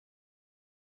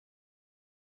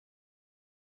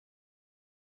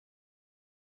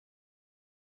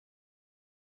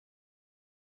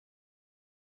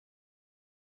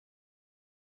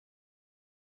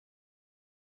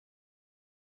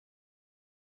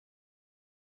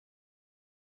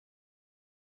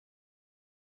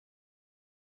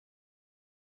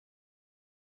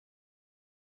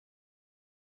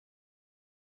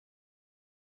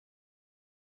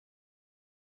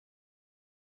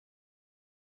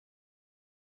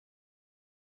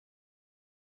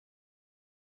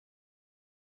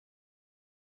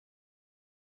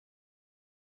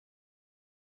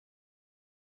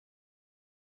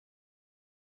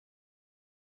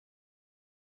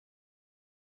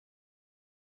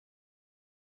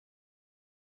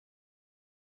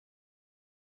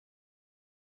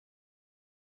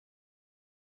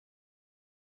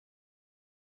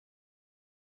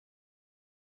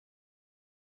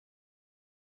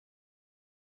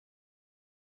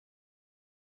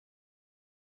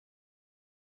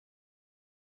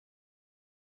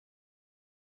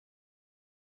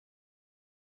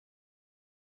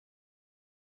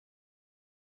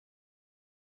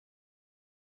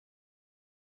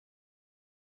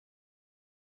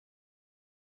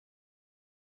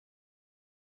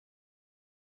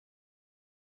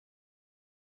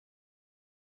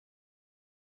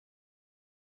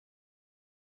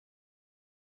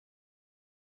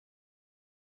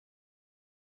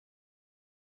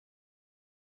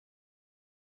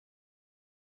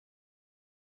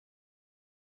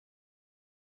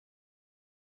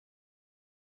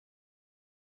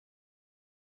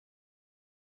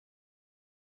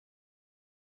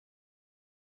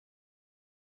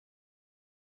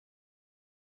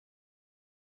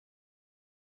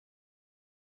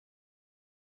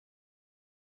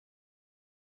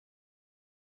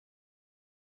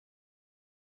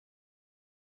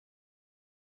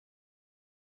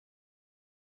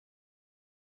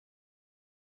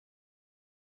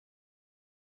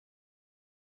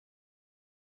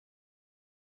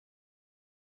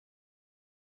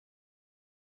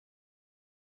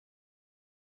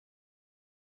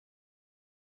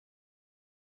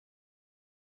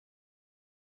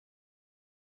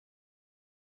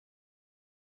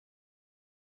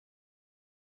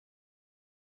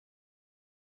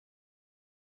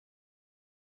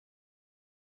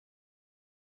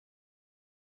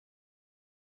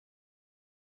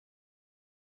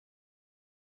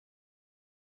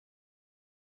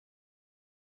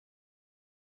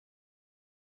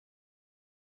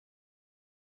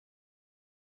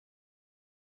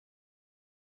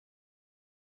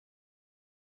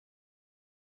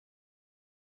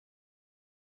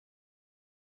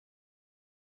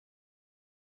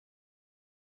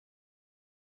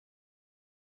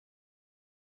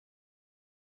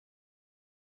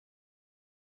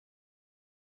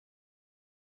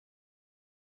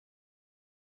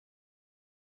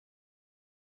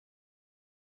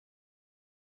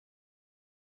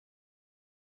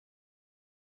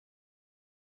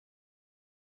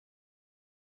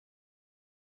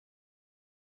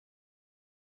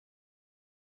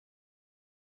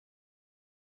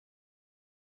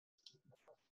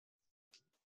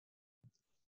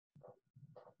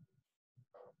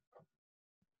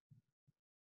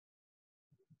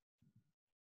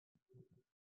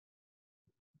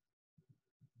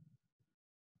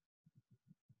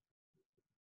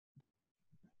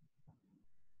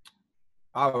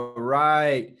All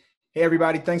right. Hey,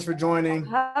 everybody. Thanks for joining.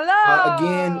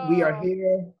 Again, we are Hello.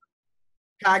 here,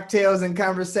 Cocktails and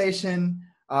Conversation.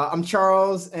 I'm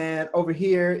Charles, and over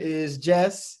here is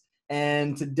Jess.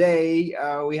 And today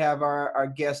we have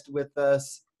our guest with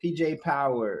us, PJ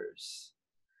Powers.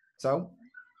 So,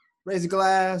 raise a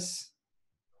glass.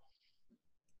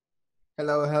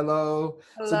 Hello, hello.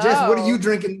 So, Jess, what are you Hello.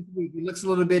 drinking this week? It looks a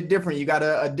little bit different. You got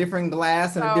a different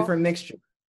glass and a So, different mixture.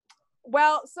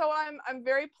 I'm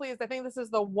very pleased. I think this is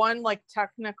the one like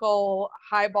technical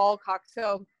highball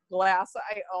cocktail glass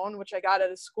I own, which I got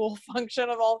at a school function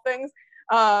of all things.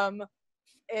 Um,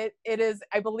 it is,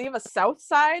 I believe, a South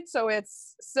Side, so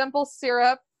it's simple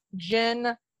syrup,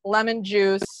 gin, lemon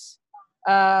juice,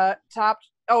 topped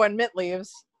and mint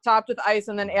leaves, topped with ice,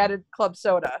 and then added club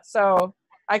soda. So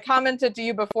I commented to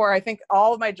you before. I think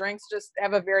all of my drinks just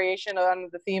have a variation on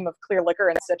the theme of clear liquor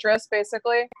and citrus,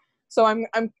 basically. So I'm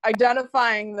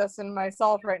identifying this in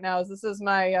myself right now as this is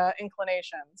my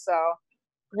inclination. So,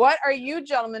 what are you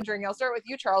gentlemen drinking? I'll start with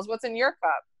you, Charles. What's in your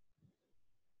cup?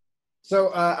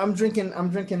 So I'm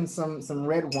drinking some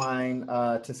red wine,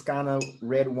 Toscana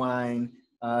red wine,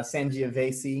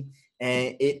 Sangiovese,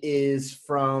 and it is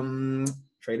from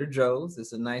Trader Joe's.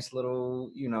 It's a nice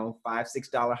little,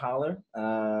 $5-6 holler.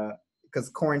 Because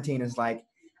quarantine is like,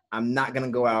 I'm not gonna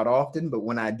go out often, but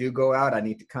when I do go out, I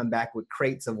need to come back with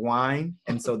crates of wine.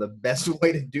 And so the best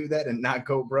way to do that and not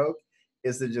go broke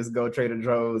is to just go Trader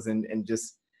Joe's and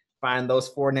just find those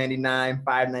 4.99,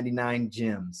 5.99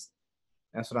 gems.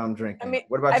 That's what I'm I drinking. mean,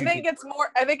 What about I you, think people? it's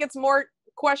more. I think it's more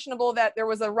questionable that there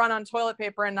was a run on toilet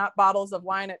paper and not bottles of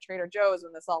wine at Trader Joe's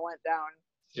when this all went down,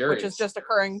 which is Curious. just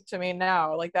occurring to me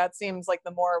now. Like that seems like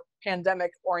the more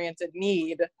pandemic-oriented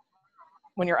need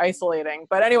when you're isolating.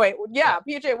 But anyway, yeah,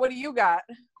 PJ, what do you got?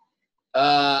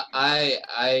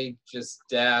 I just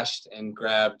dashed and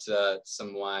grabbed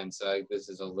some wine. So this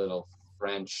is a little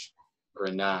French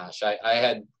Grenache. I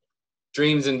had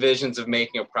dreams and visions of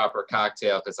making a proper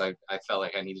cocktail because I felt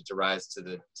like I needed to rise to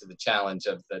the challenge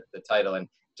of the title. And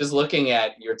just looking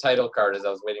at your title card as I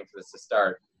was waiting for this to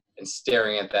start and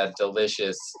staring at that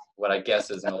delicious, what I guess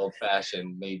is an old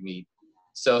fashioned, made me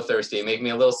so thirsty. It made me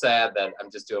a little sad that I'm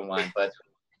just doing wine,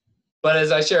 but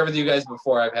as I shared with you guys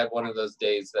before, I've had one of those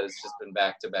days that has just been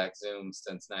back-to-back Zooms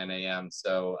since 9 a.m.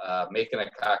 So making a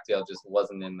cocktail just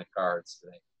wasn't in the cards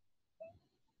today.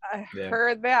 I Yeah.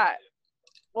 heard that.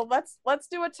 Well, let's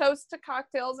do a toast to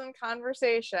cocktails and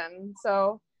conversation.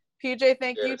 So, PJ,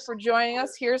 thank you Cheers. for joining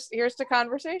us. Here's to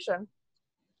conversation.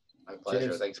 My pleasure.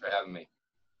 Cheers. Thanks for having me.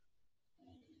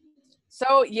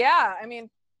 So, yeah, I mean,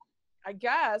 I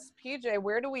guess PJ,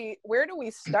 where do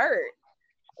we start?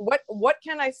 What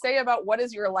can I say about what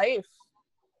is your life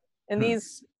in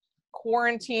these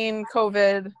quarantine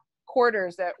COVID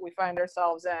quarters that we find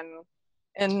ourselves in,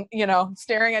 and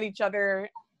staring at each other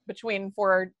between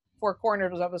four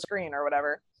corners of a screen or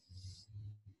whatever?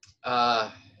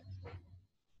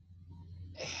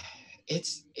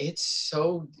 It's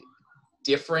so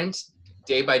different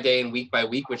day by day and week by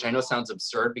week, which I know sounds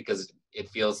absurd because it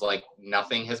feels like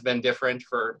nothing has been different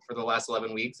for the last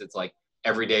 11 weeks. It's like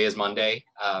every day is Monday,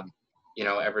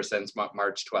 ever since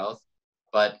March 12th.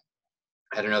 But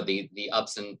I don't know, the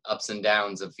ups and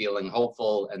downs of feeling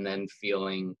hopeful and then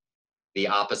feeling the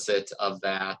opposite of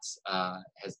that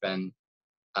has been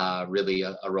really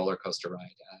a roller coaster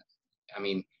ride. I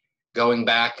mean, going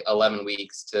back 11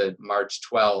 weeks to March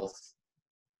 12th,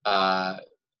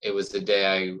 it was the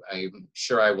day I'm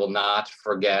sure I will not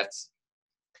forget.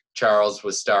 Charles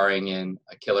was starring in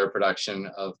a killer production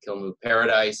of Kill Move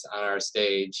Paradise on our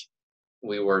stage.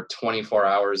 We were 24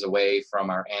 hours away from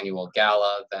our annual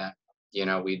gala that,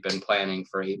 we'd been planning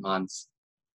for 8 months.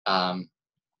 And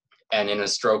in a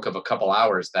stroke of a couple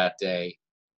hours that day,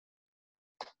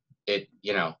 it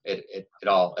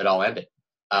all ended.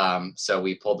 So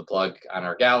we pulled the plug on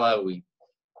our gala. We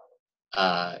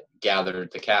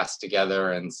gathered the cast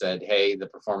together and said, hey, the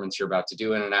performance you're about to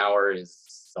do in an hour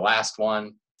is the last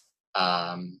one,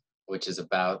 which is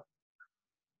about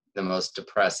the most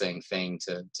depressing thing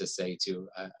to say to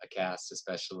a cast,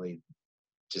 especially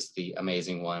just the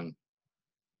amazing one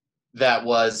that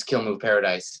was Kill Move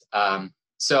Paradise.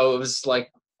 So it was like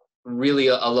really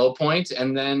a low point,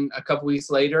 and then a couple weeks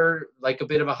later, like a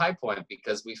bit of a high point,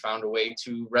 because we found a way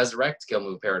to resurrect Kill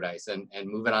Move Paradise and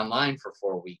move it online for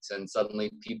 4 weeks, and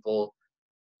suddenly people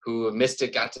who missed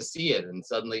it got to see it, and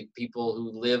suddenly people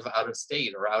who live out of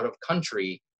state or out of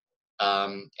country,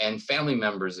 and family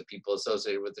members of people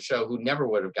associated with the show who never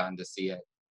would have gotten to see it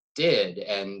did.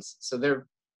 And so there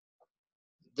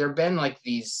have been like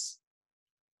these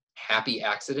happy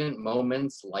accident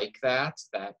moments like that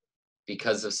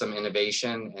because of some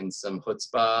innovation and some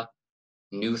chutzpah,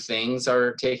 new things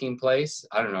are taking place.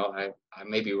 I don't know. I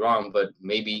may be wrong, but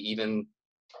maybe even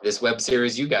this web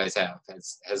series you guys have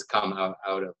has come out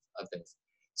of this.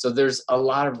 So there's a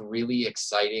lot of really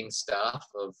exciting stuff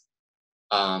of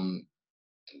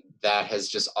that has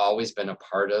just always been a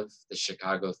part of the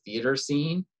Chicago theater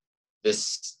scene.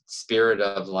 This spirit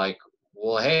of like,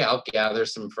 well, hey, I'll gather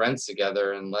some friends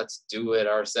together and let's do it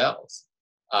ourselves.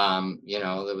 You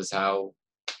know, that was how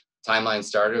Timeline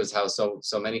started. It was how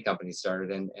so many companies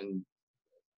started, and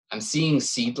I'm seeing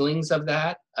seedlings of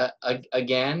that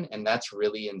again, and that's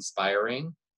really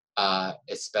inspiring,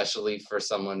 especially for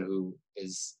someone who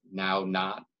is now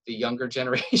not the younger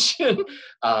generation,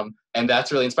 and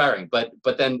that's really inspiring. But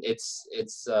then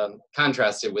it's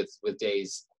contrasted with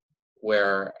days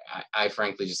where I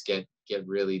frankly just get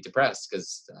really depressed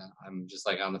because I'm just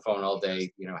like on the phone all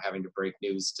day, you know, having to break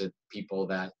news to people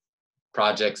that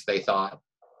projects they thought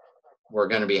were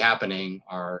going to be happening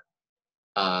are,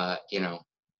 you know,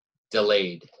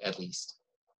 delayed at least.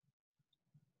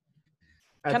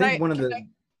 I think one of the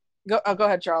go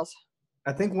ahead, Charles.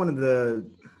 I think one of the,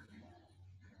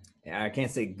 I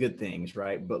can't say good things,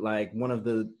 right? But like one of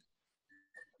the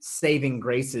saving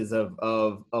graces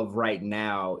of right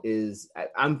now is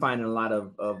I'm finding a lot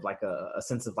of like a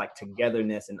sense of like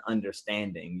togetherness and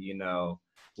understanding, you know,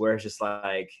 where it's just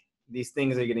like these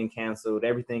things are getting canceled,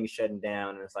 everything's shutting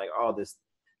down, and it's like, oh, this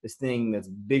thing that's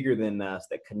bigger than us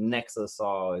that connects us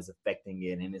all is affecting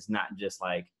it, and it's not just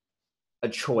like a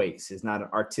choice. It's not an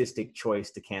artistic choice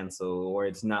to cancel, or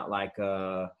it's not like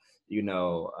you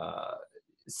know,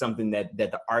 something that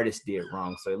the artist did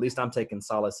wrong. So at least I'm taking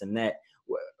solace in that.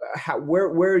 Where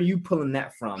are you pulling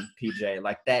that from, PJ?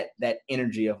 Like that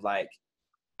energy of like,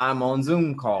 I'm on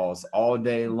Zoom calls all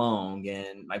day long,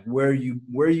 and like where are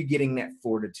you getting that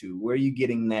fortitude? Where are you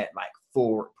getting that like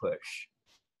forward push?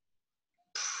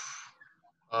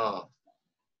 Oh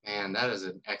man, that is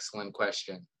an excellent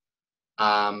question.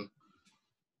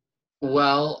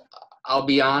 Well, I'll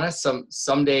be honest.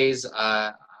 Some days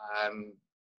I'm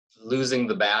losing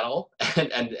the battle,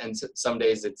 and some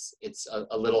days it's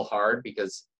a little hard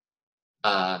because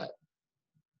I've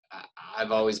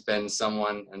always been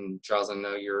someone, and Charles, I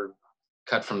know you're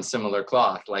cut from similar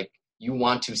cloth. Like you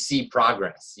want to see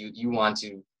progress. You want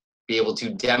to be able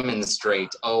to demonstrate,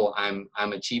 oh, I'm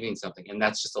achieving something, and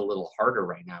that's just a little harder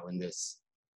right now in this,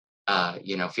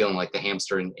 you know, feeling like the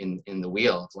hamster in the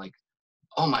wheel. Of like,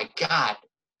 oh my God,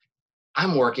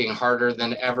 I'm working harder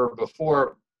than ever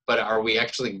before, but are we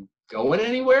actually going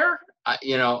anywhere?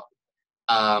 You know,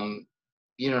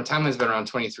 Timeline's been around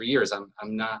 23 years. I'm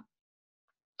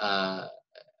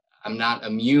not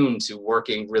immune to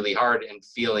working really hard and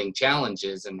feeling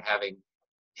challenges and having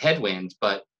headwind,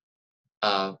 but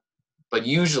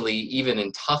usually even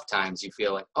in tough times, you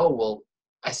feel like, oh, well,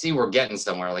 I see we're getting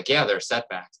somewhere. Like, yeah, there are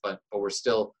setbacks, but we're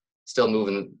still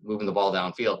moving the ball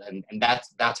downfield, and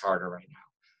that's harder right now.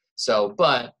 So,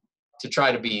 but to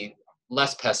try to be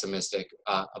less pessimistic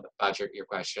about your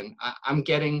question, I'm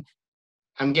getting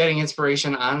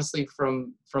inspiration honestly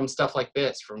from stuff like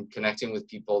this, from connecting with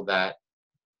people that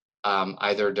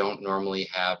either don't normally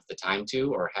have the time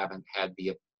to or haven't had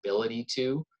the ability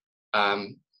to.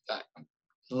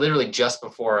 Literally just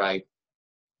before I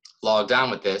logged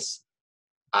on with this,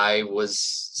 I was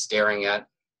staring at,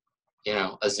 you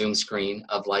know, a Zoom screen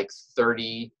of like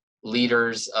 30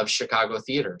 leaders of Chicago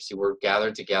theaters who were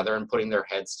gathered together and putting their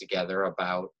heads together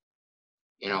about,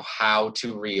 you know, how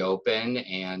to reopen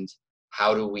and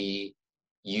how do we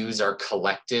use our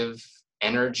collective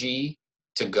energy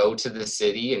to go to the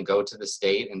city and go to the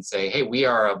state and say, hey, we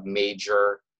are a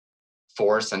major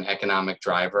force and economic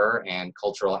driver and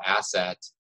cultural asset.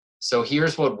 So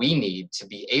here's what we need to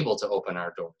be able to open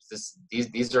our doors.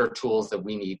 These are tools that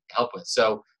we need help with.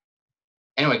 So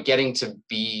anyway, getting to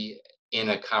be in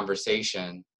a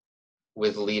conversation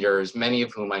with leaders, many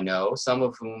of whom I know, some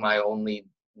of whom I only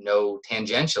know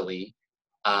tangentially,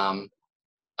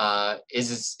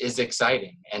 is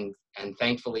exciting. And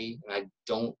thankfully, and I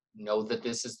don't know that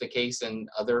this is the case in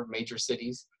other major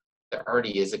cities, there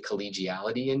already is a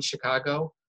collegiality in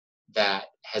Chicago that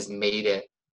has made it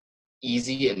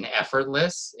easy and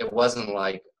effortless. It wasn't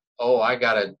like, oh,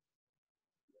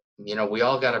 we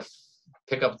all gotta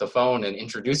pick up the phone and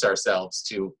introduce ourselves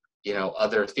to, you know,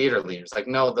 other theater leaders. Like,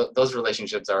 no, those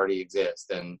relationships already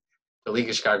exist, and the League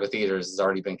of Chicago Theaters has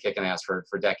already been kicking ass for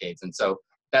decades. And so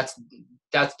that's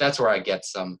where I get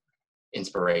some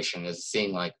inspiration, is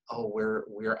seeing like, oh,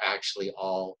 we're actually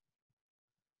all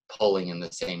pulling in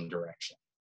the same direction.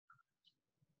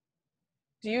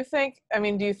 Do you think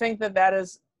that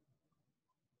is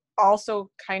also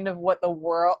kind of what the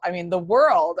world,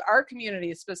 our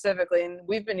community specifically, and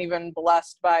we've been even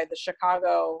blessed by the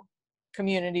Chicago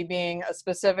community being a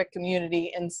specific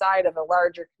community inside of a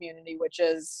larger community, which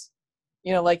is,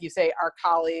 like you say, our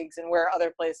colleagues, and where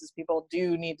other places people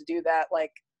do need to do that,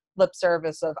 like lip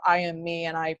service of I am me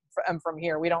and I am from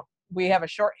here. We have a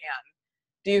shorthand.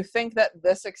 Do you think that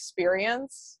this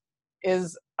experience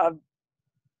is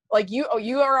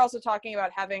you are also talking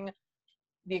about having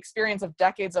the experience of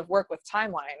decades of work with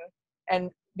Timeline and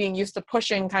being used to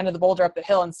pushing kind of the boulder up the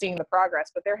hill and seeing the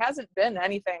progress, but there hasn't been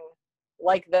anything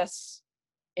like this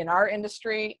in our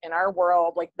industry, in our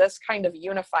world, like this kind of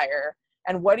unifier.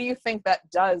 And what do you think that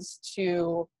does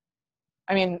to,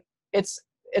 it's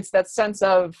that sense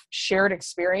of shared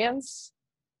experience,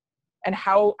 and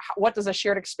what does a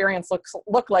shared experience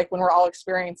look like when we're all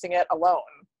experiencing it alone?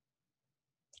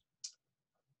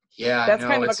 Yeah, that's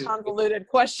kind of a convoluted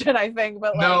question, I think,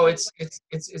 but no, it's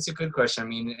a good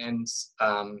question.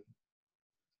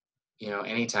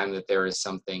 Anytime that there is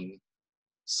something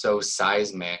so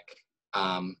seismic,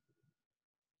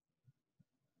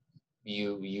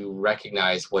 you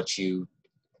recognize what you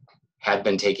had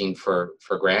been taking for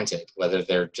granted, whether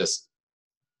they're just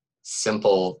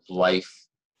simple life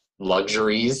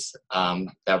luxuries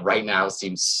that right now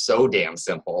seem so damn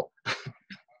simple.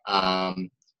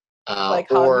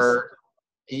 Like or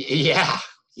hugs.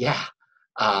 yeah.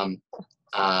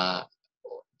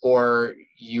 Or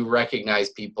you recognize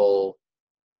people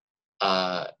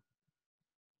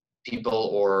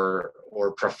or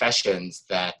professions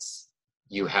that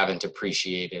you haven't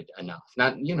appreciated enough.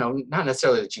 Not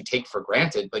necessarily that you take for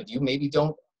granted, but you maybe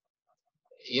don't.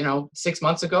 6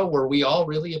 months ago, were we all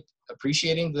really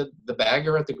appreciating the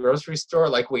bagger at the grocery store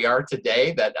like we are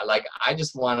today? That like I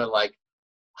just want to like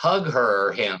hug her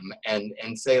or him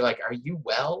and say like, are you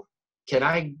well? Can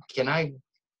I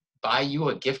buy you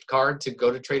a gift card to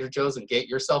go to Trader Joe's and get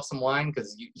yourself some wine,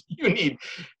 because you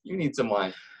need some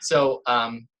wine. So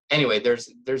anyway, there's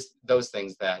those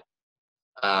things that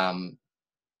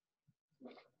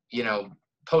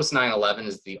post 9/11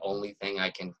 is the only thing I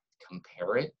can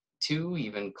compare it to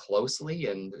even closely,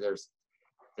 and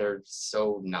they're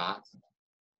so not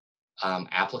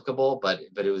applicable, but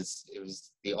it was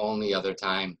the only other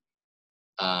time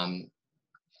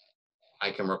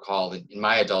I can recall in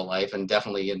my adult life, and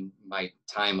definitely in my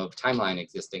time of Timeline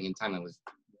existing, and Timeline was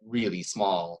really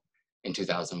small in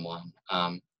 2001,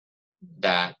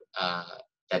 that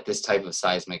this type of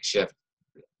seismic shift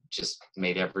just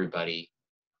made everybody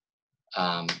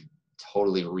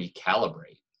totally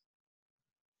recalibrate.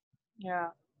 Yeah.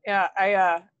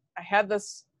 I had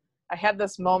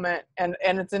this moment, and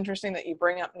it's interesting that you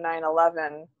bring up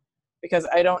 9/11, because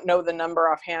I don't know the number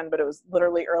offhand, but it was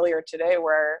literally earlier today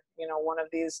where, one of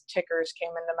these tickers came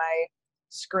into my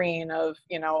screen of,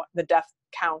 the death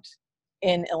count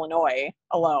in Illinois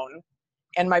alone.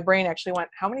 And my brain actually went,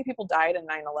 how many people died in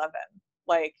 9/11?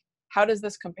 Like, how does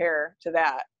this compare to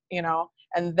that?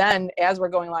 And then as we're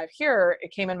going live here,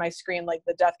 it came in my screen, like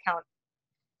the death count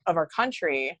of our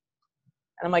country.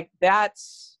 And I'm like,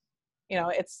 that's,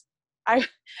 and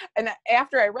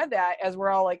after I read that, as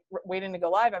we're all like waiting to go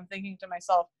live, I'm thinking to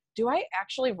myself, do I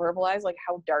actually verbalize like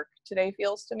how dark today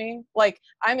feels to me? Like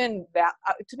I'm in that,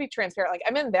 to be transparent, like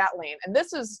I'm in that lane. And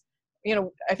this is,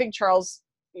 I think Charles,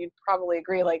 you'd probably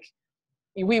agree, like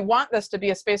we want this to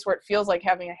be a space where it feels like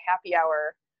having a happy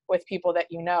hour with people that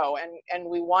and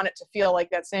we want it to feel like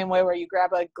that same way where you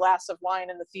grab a glass of wine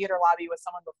in the theater lobby with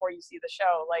someone before you see the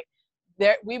show. Like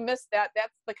there, we miss that.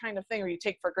 That's the kind of thing where you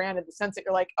take for granted the sense that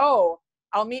you're like, oh,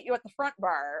 I'll meet you at the front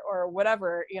bar or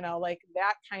whatever, like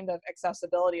that kind of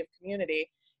accessibility of community.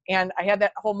 And I had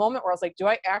that whole moment where I was like, do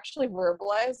I actually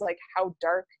verbalize like how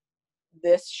dark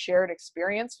this shared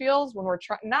experience feels when we're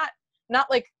trying, not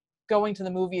like going to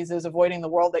the movies is avoiding the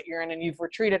world that you're in and you've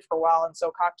retreated for a while, and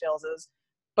so cocktails is,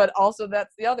 but also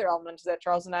that's the other element, is that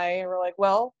Charles and I were like,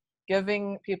 well,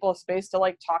 giving people a space to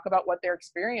like talk about what their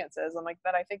experience is. And like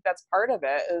that, I think that's part of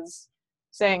it, is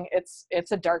saying it's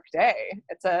a dark day.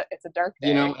 It's a dark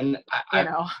day. And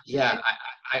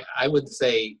I would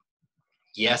say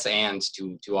yes and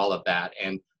to all of that,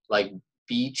 and like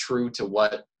be true to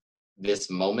what this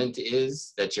moment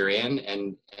is that you're in,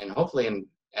 and hopefully in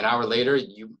an hour later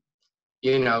you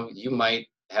might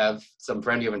have some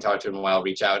friend you haven't talked to in a while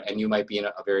reach out, and you might be in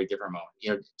a very different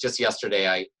moment. Just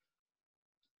yesterday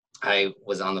I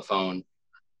was on the phone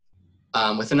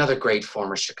with another great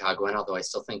former Chicagoan, although I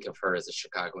still think of her as a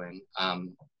Chicagoan,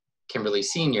 Kimberly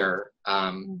Senior,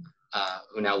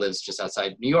 who now lives just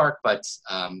outside New York, but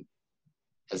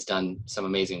has done some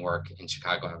amazing work in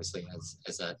Chicago, obviously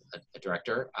as a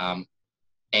director.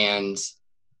 And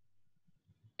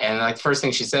And like first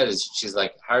thing she said is, she's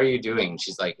like, how are you doing?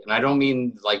 She's like, and I don't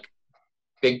mean like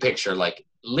big picture, like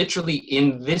literally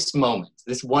in this moment,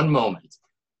 this one moment.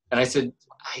 And I said,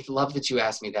 I love that you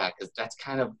asked me that, because that's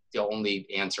kind of the only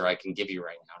answer I can give you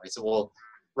right now. I said, well,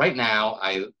 right now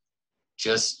I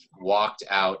just walked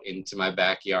out into my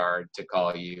backyard to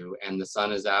call you and the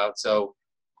sun is out. So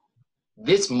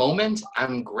this moment,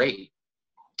 I'm great.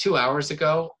 2 hours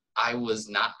ago, I was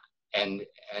not. And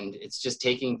it's just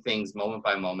taking things moment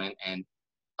by moment and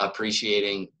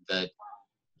appreciating the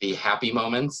happy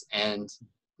moments and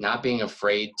not being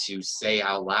afraid to say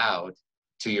out loud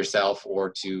to yourself or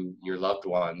to your loved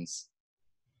ones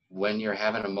when you're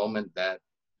having a moment that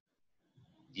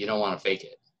you don't want to fake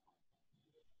it.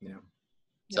 Yeah.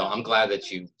 So I'm glad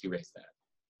that you raised that.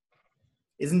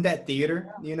 Isn't that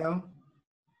theater, you know?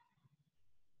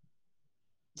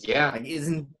 Yeah. Like,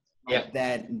 isn't like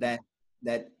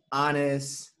that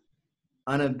honest,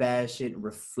 unabashed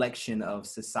reflection of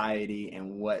society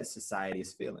and what society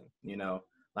is feeling, you know?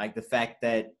 Like the fact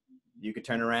that you could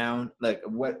turn around. Look,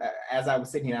 as I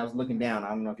was sitting here, I was looking down. I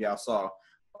don't know if y'all saw.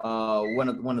 One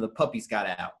of the puppies got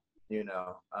out, you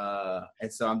know,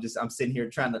 and so I'm sitting here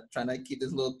trying to keep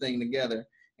this little thing together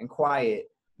and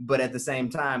quiet, but at the same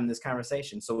time, this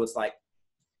conversation. So it's like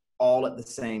all at the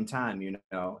same time, you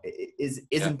know.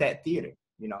 Isn't that theater?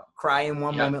 You know, cry in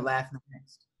one moment, laugh in the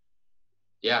next.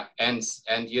 Yeah, and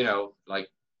you know, like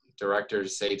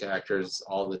directors say to actors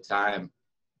all the time,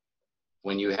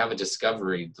 when you have a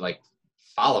discovery, like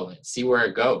follow it, see where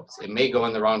it goes. It may go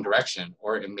in the wrong direction,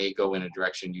 or it may go in a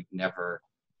direction you've never.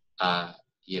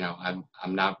 You know,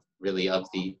 I'm not really of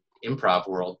the improv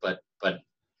world, but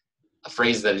a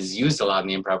phrase that is used a lot in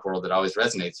the improv world that always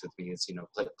resonates with me is, you know,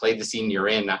 play the scene you're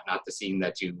in, not the scene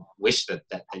that you wish that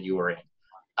you were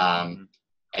in.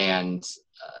 And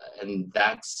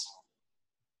that's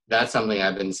something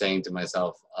I've been saying to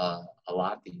myself a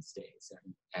lot these days,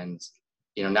 and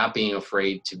you know, not being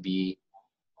afraid to be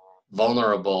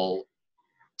vulnerable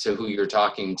to who you're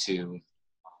talking to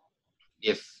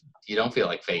if you don't feel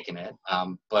like faking it,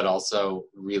 but also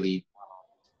really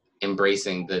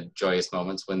embracing the joyous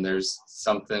moments when there's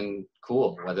something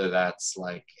cool, whether that's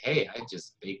like, hey, I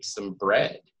just baked some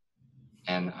bread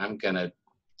and I'm gonna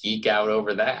geek out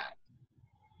over that,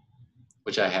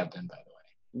 which I have been, by the way.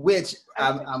 Which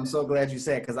I'm so glad you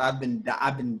said, because I've been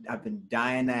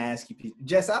dying to ask you,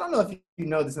 Jess. I don't know if you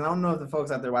know this, and I don't know if the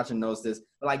folks out there watching knows this,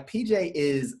 but like PJ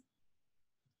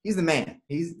he's the man.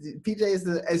 PJ is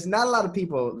it's not a lot of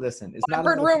people. Listen, it's not. I've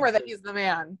heard rumor that he's the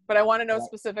man, but I want to know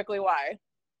specifically why.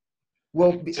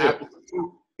 Well,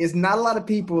 it's not a lot of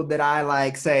people that I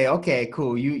like say, okay,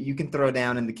 cool. You can throw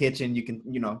down in the kitchen. You can,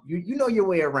 you know your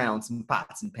way around some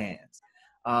pots and pans.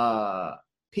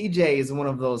 PJ is one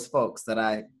of those folks that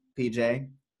PJ,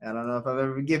 I don't know if I've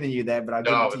ever given you that, but I'll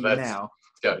give it to you now.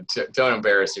 Don't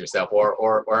embarrass yourself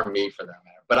or me for that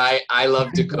matter. But I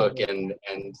love to cook, and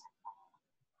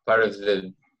part of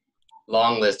the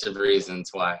long list of reasons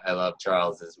why I love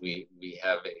Charles is we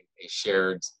have a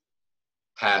shared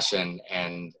passion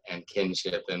and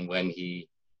kinship, and when he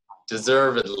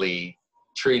deservedly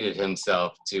treated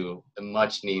himself to a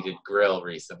much needed grill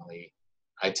recently,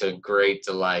 I took great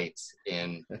delight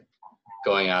in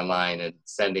going online and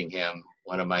sending him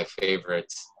one of my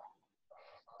favorite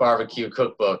barbecue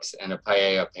cookbooks and a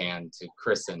paella pan to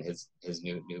christen his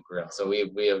new grill. So we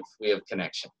have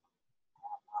connection.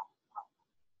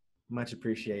 Much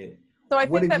appreciated. So I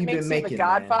think that makes you the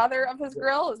godfather of his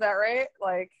grill. Is that right?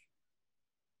 Like,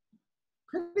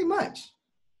 pretty much.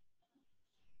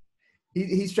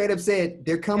 He straight up said,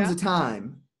 there comes a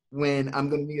time when I'm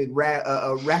going to need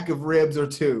a rack of ribs or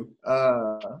two.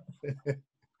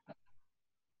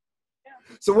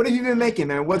 So what have you been making,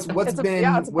 man? What's been?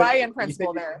 It's a buy-in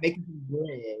principle there. Making some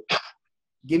bread.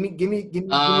 Give me the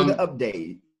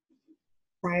update.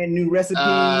 Trying new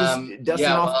recipes, dusting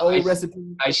off old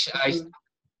recipes.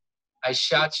 I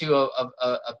shot you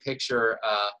a picture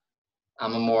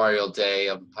on Memorial Day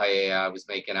of paella I was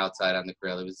making outside on the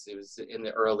grill. It was in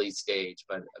the early stage,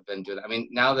 but I've been doing that. I mean,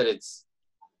 now that it's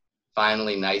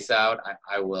finally nice out,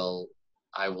 I will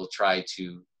try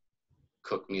to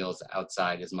cook meals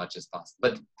outside as much as possible.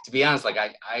 But to be honest, like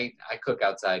I cook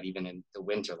outside even in the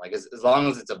winter. Like as long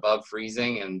as it's above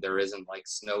freezing and there isn't like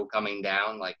snow coming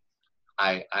down, like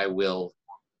I will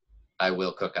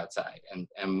cook outside.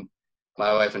 And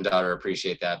my wife and daughter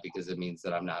appreciate that because it means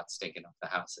that I'm not stinking up the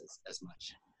house as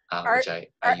much.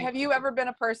 Have you ever been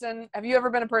a person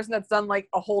that's done like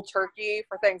a whole turkey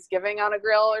for Thanksgiving on a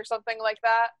grill or something like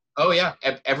that? Oh yeah,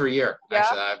 every year.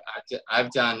 Yeah? Actually, I've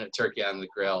done a turkey on the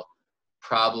grill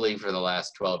probably for the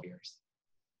last 12 years.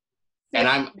 And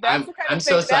I'm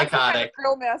so psychotic.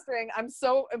 Grill mastering. I'm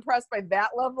so impressed by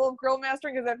that level of grill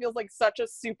mastering because that feels like such a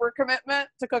super commitment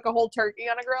to cook a whole turkey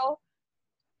on a grill.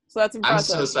 So that's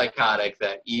impressive. I'm so psychotic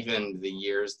that even the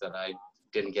years that I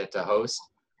didn't get to host,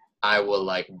 I will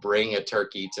like bring a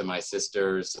turkey to my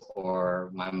sisters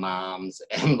or my mom's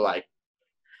and like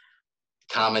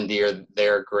commandeer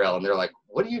their grill. And they're like,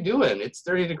 what are you doing? It's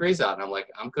 30 degrees out. And I'm like,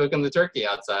 I'm cooking the turkey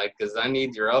outside because I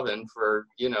need your oven for,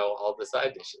 all the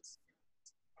side dishes.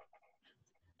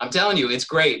 I'm telling you, it's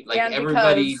great. Like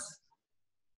everybody.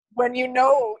 When you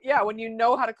know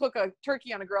how to cook a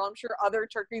turkey on a grill, I'm sure other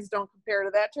turkeys don't compare to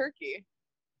that turkey.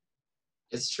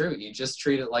 It's true. You just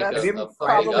treat it like That's a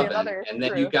probably oven. another And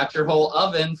then truth. you've got your whole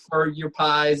oven for your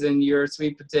pies and your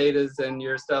sweet potatoes and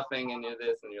your stuffing and your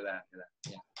this and your that.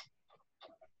 Yeah.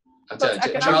 I'm telling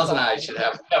you, Charles and I should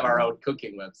have our own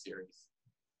cooking web series.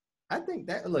 I think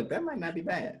that might not be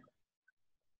bad.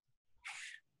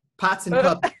 Pots and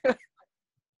puppies.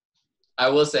 I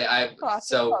will say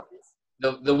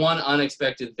the one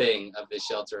unexpected thing of this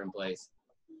shelter in place,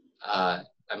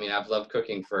 I've loved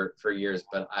cooking for years,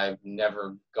 but I've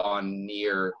never gone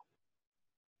near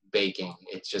baking.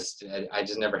 It's just, I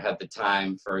just never had the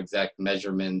time for exact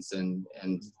measurements and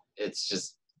it's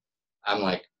just, I'm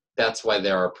like, that's why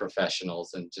there are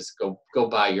professionals, and just go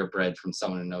buy your bread from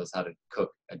someone who knows how to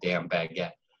cook a damn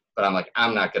baguette. But I'm like,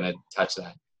 I'm not going to touch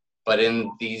that. But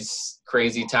in these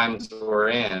crazy times we're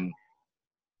in,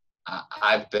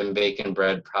 I've been baking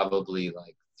bread probably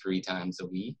like 3 times a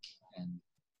week and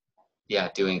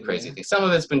doing crazy things. Some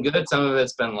of it's been good. Some of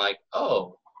it's been like,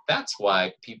 oh, that's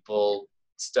why people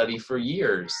study for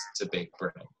years to bake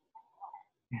bread.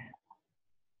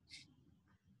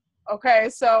 Okay,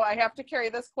 so I have to carry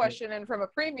this question in from a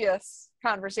previous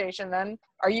conversation then.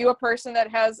 Are you a person that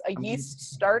has a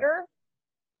yeast starter?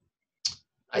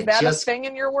 Is that a thing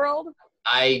in your world?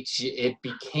 It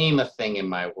became a thing in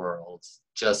my world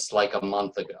just like a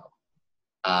month ago,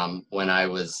 when I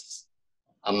was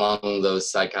among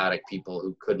those psychotic people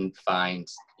who couldn't find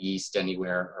yeast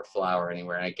anywhere or flour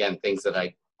anywhere. And again, things that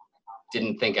I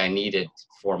didn't think I needed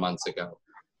 4 months ago.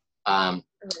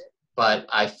 But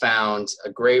I found a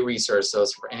great resource. So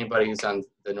it's for anybody who's on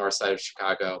the north side of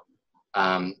Chicago.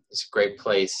 It's a great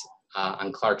place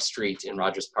on Clark Street in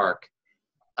Rogers Park,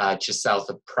 just south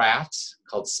of Pratt,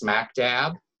 called Smack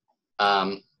Dab.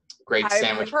 Great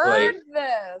sandwich place.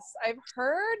 I've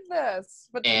heard this,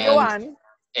 but go on.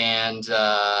 And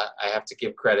I have to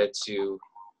give credit to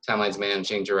Timeline's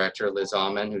managing director, Liz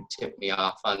Allman, who tipped me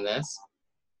off on this,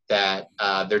 that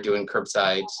they're doing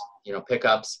curbside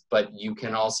pickups, but you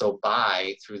can also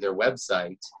buy through their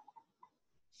website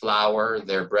flour,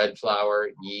 their bread flour,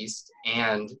 yeast,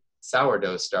 and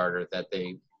sourdough starter that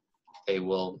they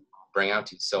will bring out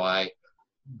to you. So I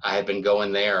had been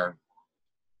going there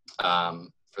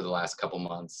for the last couple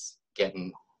months,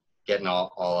 getting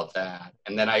all of that.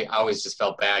 And then I always just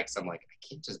felt bad because I'm like, I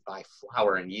can't just buy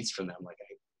flour and yeast from them. Like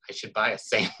I should buy a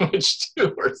sandwich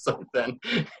too or something.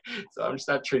 So I'm just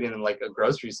not treating them like a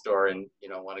grocery store and,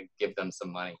 want to give them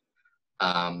some money.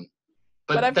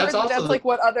 But I've that's heard also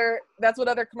that's what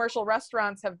other commercial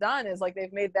restaurants have done, is like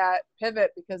they've made that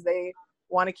pivot because they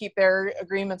want to keep their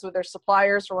agreements with their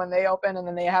suppliers for when they open, and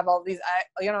then they have all these,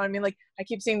 like I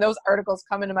keep seeing those articles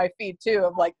come into my feed too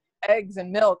of like eggs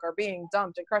and milk are being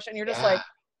dumped and crushed, and you're just like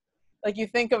you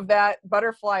think of that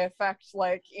butterfly effect,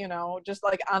 like, just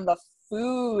like on the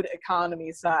food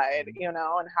economy side, and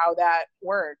how that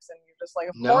works, and you're just like,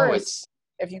 of course,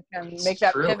 if you can make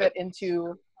that pivot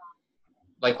into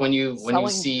like when you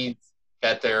see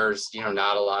that there's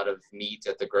not a lot of meat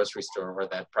at the grocery store, or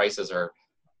that prices are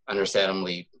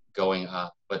understandably going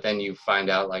up, but then you find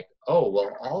out like, oh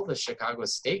well, all the Chicago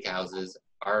steakhouses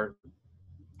are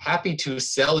happy to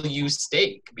sell you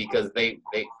steak because they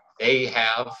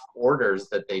have orders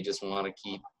that they just want to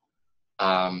keep.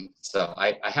 So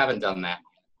I haven't done that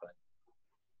yet, but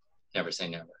never say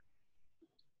never.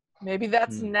 Maybe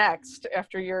that's next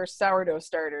after your sourdough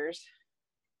starters.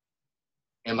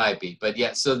 It might be, but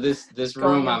yeah. So this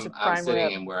room I'm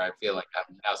sitting in, where I feel like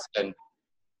I'm now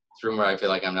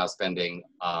spending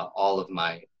all of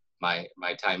my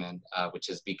time in, which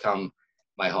has become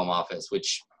my home office.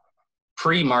 Which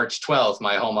pre-March 12th,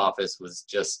 my home office was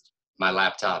just my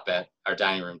laptop at our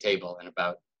dining room table, and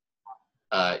about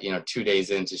 2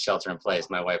 days into shelter in place,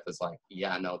 my wife was like,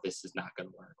 yeah, no, this is not going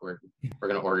to work. We're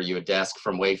going to order you a desk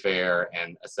from Wayfair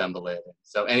and assemble it.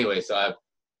 So anyway, so I've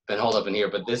been holed up in here,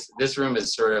 but this room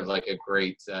is sort of like a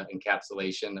great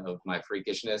encapsulation of my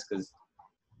freakishness, because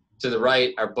to the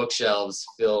right are bookshelves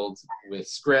filled with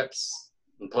scripts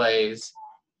and plays,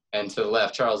 and to the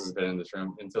left, Charles has been in this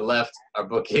room, and to the left are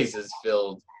bookcases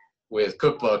filled with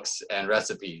cookbooks and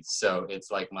recipes. So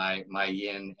it's like my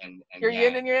yin and Your yang.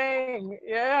 yin and yang.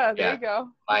 Yeah, there you go.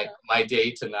 My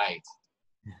day to night.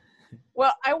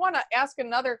 Well, I want to ask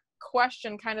another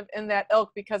question kind of in that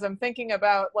ilk, because I'm thinking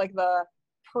about like the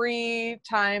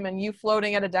pre-time and you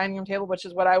floating at a dining room table, which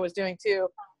is what I was doing too,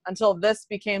 until this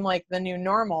became like the new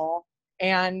normal.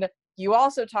 And you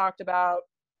also talked about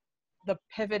the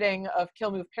pivoting of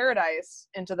Kill Move Paradise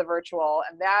into the virtual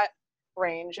and that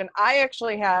range. And I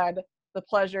actually had the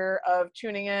pleasure of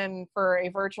tuning in for a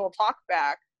virtual talk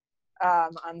back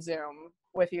on Zoom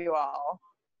with you all.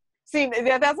 See,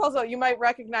 that's also, you might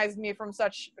recognize me from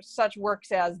such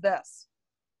works as this.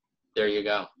 There you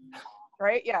go.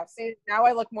 Right? Yeah. See, now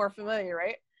I look more familiar,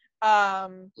 right?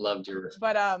 Loved your.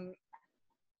 But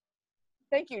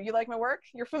thank you. You like my work?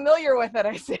 You're familiar with it,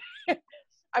 I see.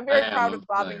 I'm very proud of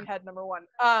bobbing head number one.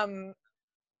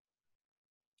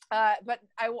 But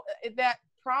that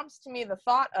prompts to me the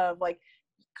thought of like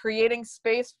creating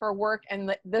space for work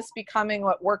and this becoming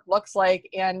what work looks like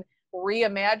and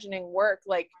reimagining work,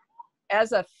 like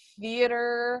as a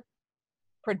theater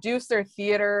producer,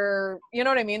 theater, you know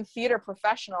what I mean? Theater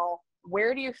professional,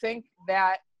 where do you think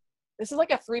that, this is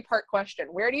like a 3-part question.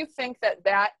 Where do you think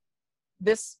that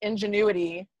this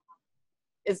ingenuity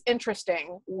is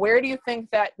interesting? Where do you think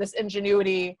that this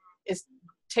ingenuity is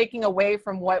taking away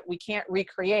from what we can't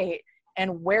recreate?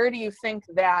 And where do you think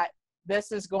that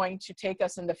this is going to take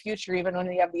us in the future, even when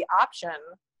we have the option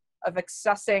of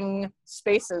accessing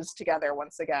spaces together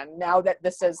once again, now that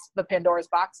the Pandora's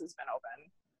box has been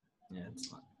open? Yeah, it's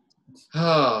fun.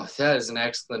 Oh, that is an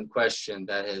excellent question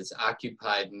that has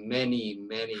occupied many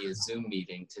a Zoom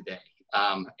meeting today,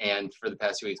 and for the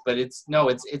past few weeks. But it's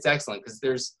excellent because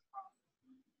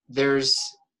there's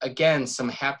again some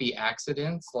happy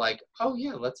accidents, like, oh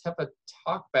yeah, let's have a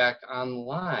talk back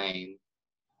online.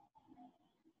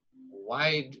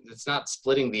 Why it's not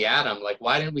splitting the atom? Like,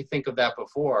 why didn't we think of that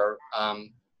before?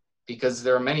 Because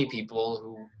there are many people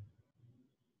who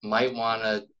might want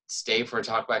to stay for a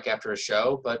talk back after a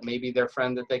show, but maybe their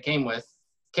friend that they came with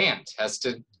has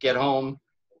to get home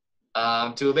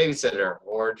to a babysitter,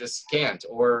 or just can't,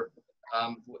 or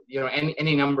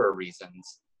any number of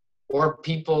reasons. Or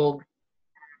people,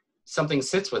 something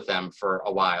sits with them for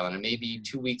a while, and it may be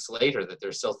 2 weeks later that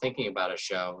they're still thinking about a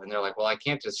show, and they're like, well, I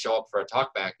can't just show up for a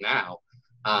talk back now.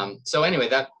 So anyway,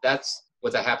 that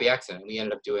was a happy accident. We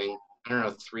ended up doing,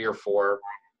 3 or 4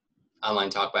 online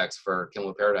talkbacks for Kill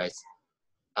Move Paradise.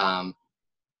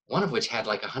 One of which had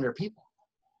like 100 people,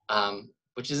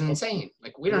 which is insane.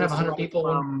 Like, we don't have 100 people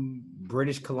from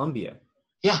British Columbia.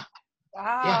 Yeah.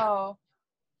 Wow.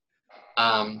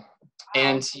 Yeah.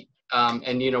 And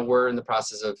we're in the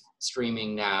process of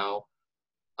streaming now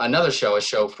another show, a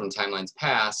show from Timelines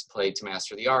Past, played to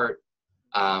master the art.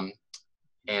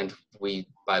 And we,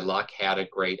 by luck, had a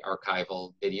great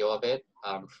archival video of it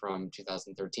from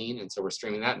 2013. And so we're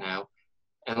streaming that now.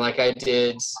 And like, I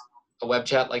did a web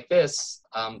chat like this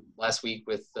last week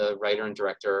with the writer and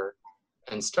director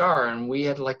and star, and we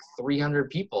had like 300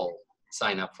 people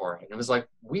sign up for it. And it was like,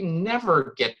 we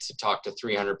never get to talk to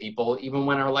 300 people, even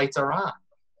when our lights are on.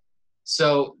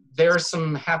 So there are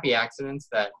some happy accidents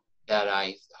that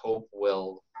I hope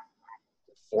will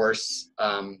force,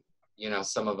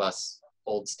 some of us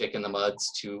old stick in the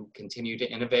muds to continue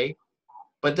to innovate.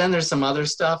 But then there's some other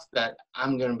stuff that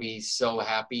I'm going to be so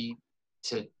happy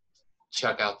to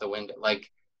chuck out the window.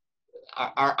 Like,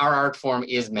 our art form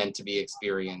is meant to be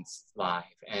experienced live.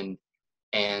 And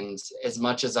as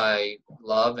much as I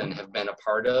love and have been a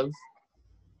part of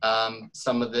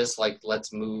some of this, like,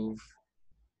 let's move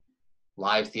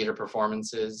live theater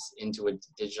performances into a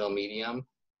digital medium,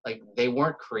 like, they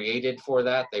weren't created for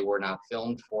that. They were not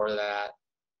filmed for that.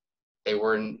 They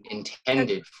weren't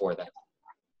intended for that.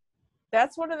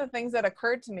 That's one of the things that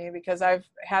occurred to me, because I've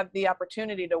had the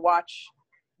opportunity to watch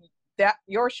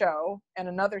your show and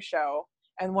another show,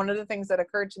 and one of the things that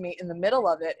occurred to me in the middle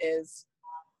of it is,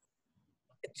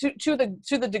 to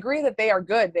the degree that they are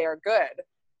good,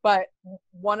 but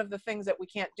one of the things that we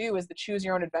can't do is the choose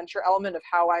your own adventure element of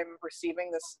how I'm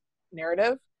receiving this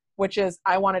narrative, which is,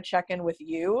 I want to check in with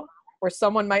you, where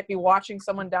someone might be watching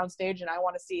someone downstage and I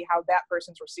want to see how that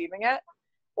person's receiving it,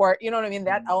 or, you know what I mean,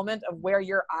 that element of where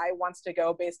your eye wants to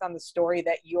go based on the story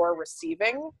that you're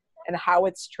receiving and how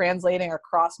it's translating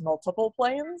across multiple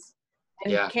planes.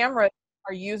 And cameras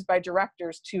are used by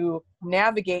directors to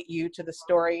navigate you to the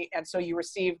story, and so you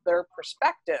receive their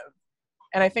perspective.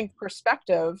 And I think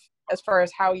perspective, as far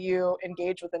as how you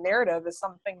engage with the narrative, is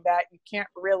something that you can't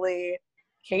really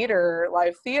cater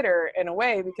live theater in a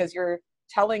way, because you're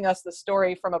telling us the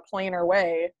story from a planar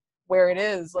way, where it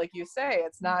is, like you say,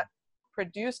 it's not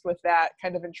produced with that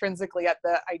kind of intrinsically at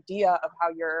the idea of how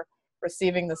you're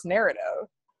receiving this narrative.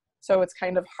 So it's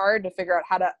kind of hard to figure out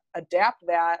how to adapt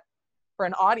that for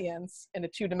an audience in a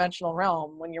two-dimensional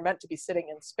realm when you're meant to be sitting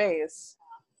in space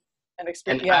and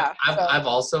experience. And I've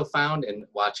also found in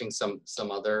watching some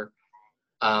other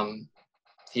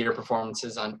theater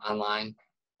performances online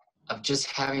of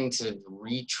just having to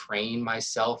retrain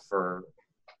myself for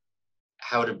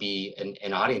how to be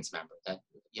an audience member. That,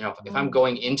 you know, if I'm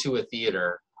going into a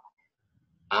theater,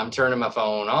 I'm turning my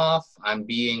phone off, I'm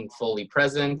being fully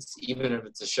present, even if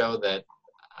it's a show that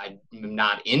I'm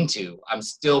not into, I'm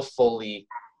still fully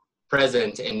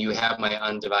present and you have my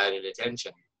undivided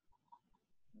attention.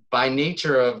 By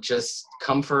nature of just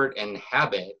comfort and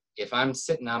habit, if I'm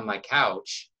sitting on my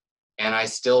couch and I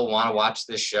still want to watch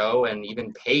this show and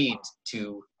even paid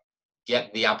to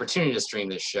get the opportunity to stream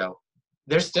this show,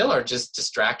 there still are just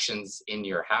distractions in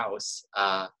your house.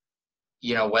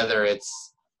 You know, whether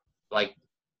it's like,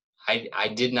 I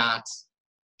did not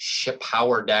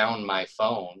power down my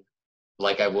phone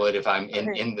like I would if I'm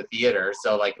in the theater.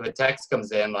 So like if a text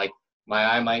comes in, like my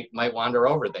eye might wander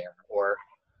over there, or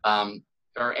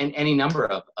any number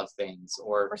of things.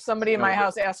 Or somebody in my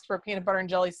house asked for a peanut butter and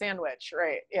jelly sandwich,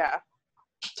 right? Yeah.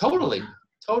 Totally.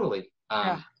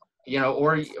 Yeah. You know,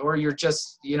 or you're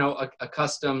just, you know,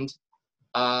 accustomed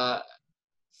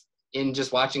in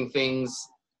just watching things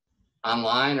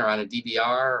online or on a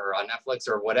DVR or on Netflix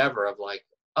or whatever, of like,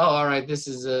 oh, all right, this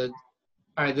is a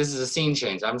scene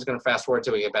change, I'm just going to fast forward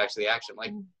till we get back to the action.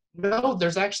 Like, no,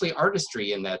 there's actually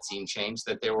artistry in that scene change,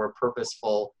 that there were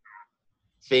purposeful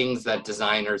things that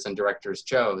designers and directors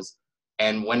chose.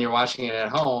 And when you're watching it at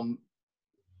home,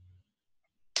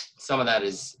 some of that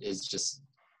is just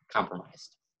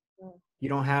compromised. You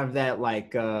don't have that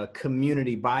like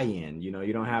community buy-in, you know,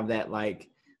 you don't have that like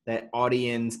that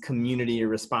audience community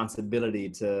responsibility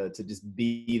to just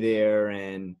be there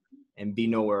and be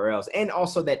nowhere else. And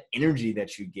also that energy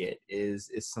that you get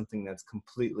is something that's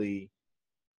completely,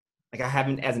 like, I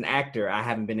haven't, as an actor, I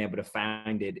haven't been able to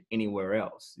find it anywhere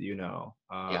else, you know.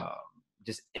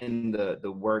 Just in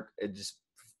the work, just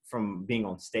from being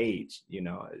on stage, you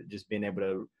know, just being able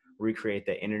to recreate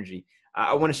that energy.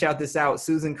 I want to shout this out.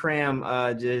 Susan Cram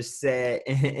just said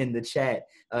in the chat,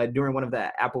 during one of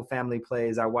the Apple Family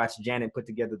plays, I watched Janet put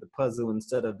together the puzzle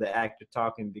instead of the actor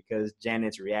talking because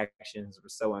Janet's reactions were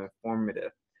so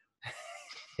informative.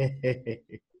 I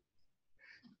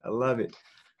love it.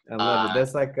 I love it.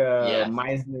 That's like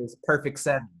Meisner's perfect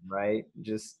setting, right?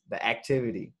 Just the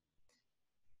activity.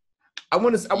 I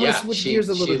want to switch gears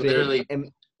a little bit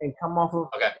and come off of.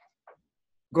 Okay.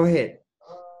 Go ahead.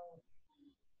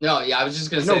 No, yeah, I was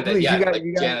just gonna say that.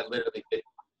 Janet literally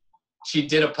she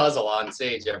did a puzzle on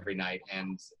stage every night,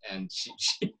 and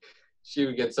she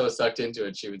would get so sucked into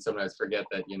it, she would sometimes forget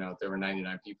that, you know, there were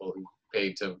 99 people who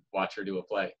paid to watch her do a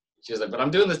play. She was like, "But I'm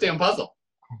doing this damn puzzle."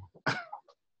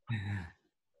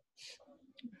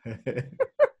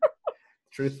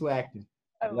 Truthful acting.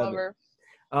 I love her.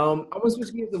 I want to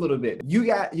switch gears a little bit. You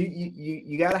got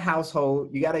a household.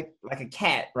 You got a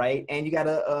cat, right? And you got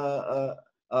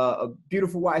a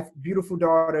beautiful wife, beautiful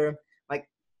daughter. Like,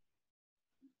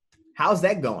 how's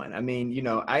that going? I mean, you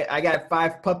know, I got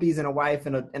 5 puppies and a wife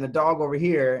and a dog over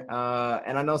here.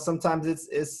 And I know sometimes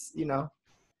it's you know,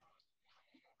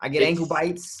 I get ankle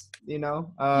bites, you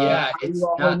know. It's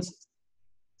not.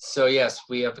 So yes,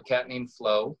 we have a cat named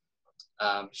Flo,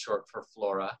 short for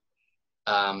Flora.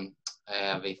 I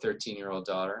have a 13-year-old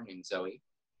daughter named Zoe.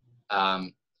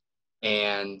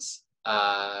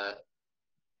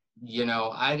 You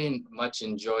know, I didn't much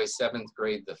enjoy 7th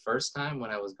grade the first time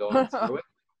when I was going through it.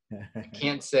 I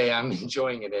can't say I'm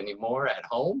enjoying it anymore at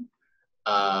home.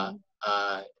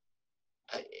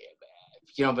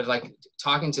 You know, but like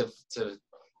talking to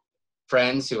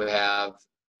friends who have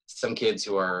some kids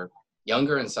who are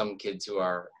younger and some kids who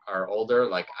are older,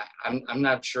 like I'm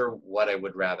not sure what I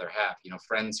would rather have. You know,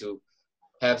 friends who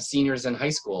have seniors in high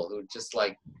school who just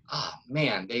like, oh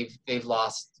man, they've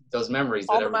lost those memories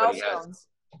that everybody has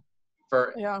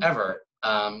forever.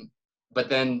 But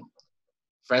then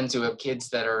friends who have kids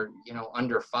that are, you know,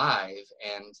 under 5,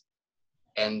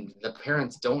 and the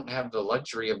parents don't have the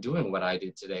luxury of doing what I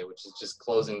did today, which is just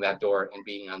closing that door and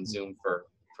being on Zoom for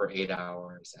 8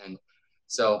 hours. And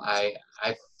so I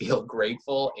feel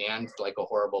grateful and like a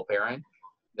horrible parent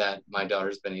that my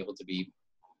daughter's been able to be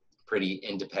pretty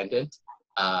independent.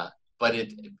 But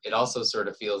it also sort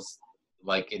of feels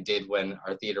like it did when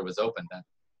our theater was open, that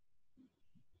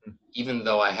even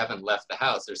though I haven't left the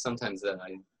house, there's sometimes that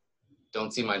I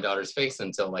don't see my daughter's face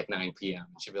until like 9 p.m.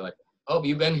 She'll be like, "Oh, have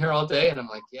you been here all day?" And I'm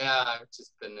like, "Yeah, I've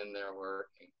just been in there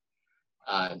working."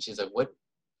 And she's like, "What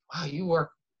wow, you're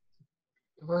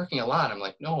working a lot. I'm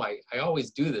like, no, I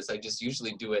always do this. I just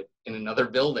usually do it in another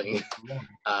building.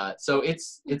 So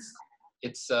it's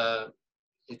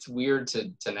weird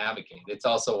to navigate. It's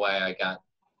also why I got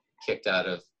kicked out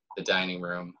of the dining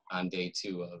room on day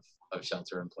 2 of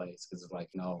shelter in place, because it's like,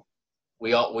 no,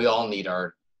 we all need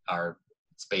our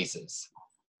spaces.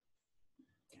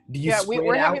 Do you spread out or do you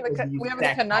we're having the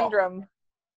stack tall? conundrum.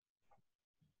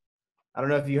 I don't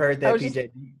know if you heard that,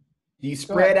 PJ. Do you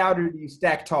spread out or do you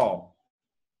stack tall?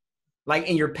 Like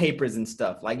in your papers and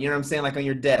stuff, like, you know what I'm saying, like on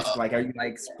your desk, like, are you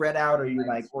like spread out or are you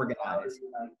like organized?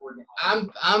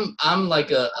 I'm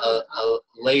like a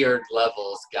layered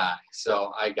levels guy.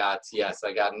 So I got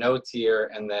notes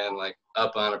here, and then like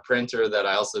up on a printer that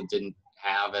I also didn't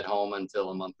have at home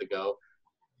until a month ago,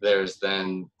 there's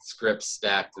then scripts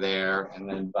stacked there, and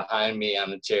then behind me on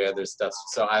the chair there's stuff.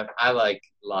 So I like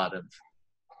a lot of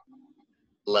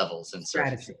levels and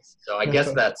surfaces. So I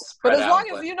guess that's spread but as long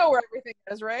out, as you know where everything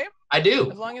is, right? I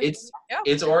do. As long as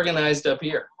it's organized up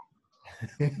here.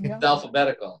 It's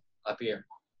alphabetical up here.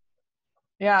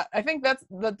 Yeah, I think that's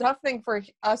the tough thing for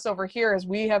us over here is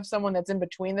we have someone that's in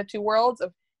between the two worlds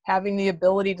of having the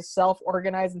ability to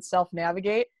self-organize and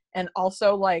self-navigate, and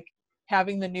also like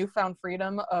having the newfound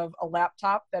freedom of a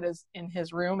laptop that is in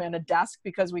his room and a desk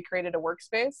because we created a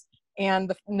workspace,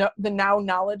 and the now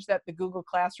knowledge that the Google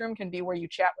Classroom can be where you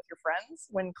chat with your friends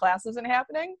when class isn't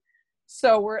happening.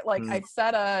 So we're like, I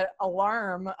set a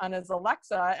alarm on his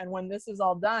Alexa, and when this is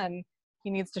all done, he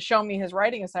needs to show me his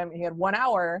writing assignment. He had 1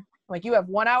 hour. Like, you have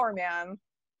 1 hour, man,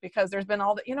 because there's been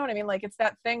all that, you know what I mean? Like, it's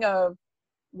that thing of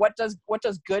what does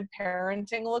good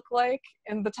parenting look like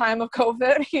in the time of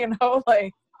COVID? You know,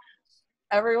 like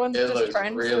everyone's just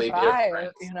trying to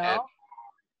survive, you know?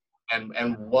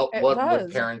 And what would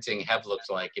parenting have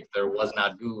looked like if there was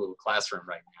not Google Classroom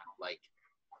right now? Like,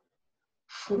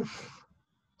 so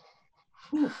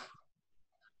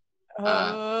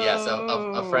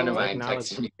a friend of mine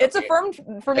texted me. It's affirmed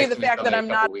for me the fact that I'm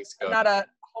not a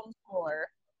homeschooler.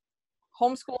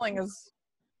 Homeschooling is.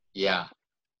 Yeah.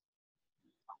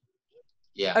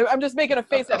 I'm just making a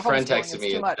face at friend homeschooling. Texted it's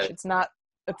me too much. that, it's not.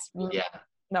 It's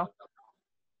no.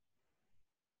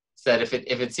 Said if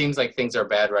it seems like things are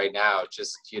bad right now,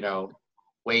 just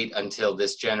wait until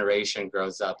this generation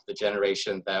grows up, the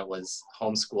generation that was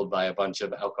homeschooled by a bunch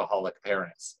of alcoholic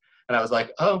parents. And I was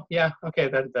like, oh yeah, okay,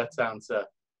 that sounds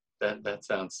that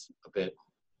sounds a bit.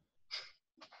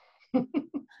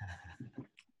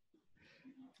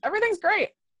 Everything's great.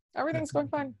 Everything's going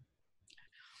fine.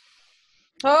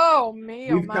 Oh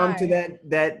me, We've come to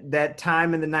that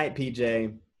time in the night,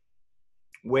 PJ,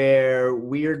 where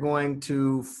we are going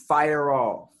to fire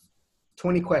off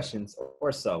 20 questions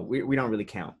or so. We don't really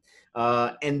count.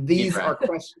 And these are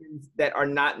questions that are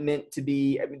not meant to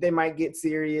be, I mean, they might get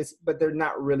serious, but they're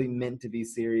not really meant to be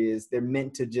serious. They're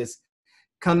meant to just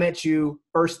come at you,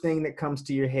 first thing that comes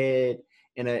to your head,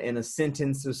 in a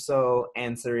sentence or so,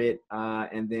 answer it,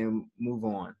 and then move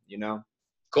on,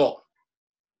 Cool.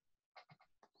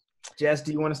 Jess,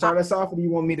 do you want to start us off, or do you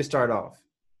want me to start off?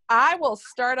 I will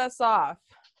start us off.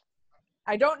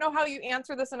 I don't know how you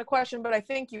answer this in a question, but I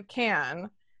think you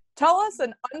can. Tell us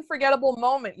an unforgettable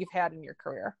moment you've had in your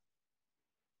career.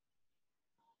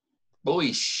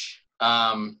 Boish.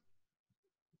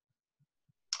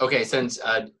 Okay, since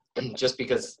just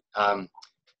because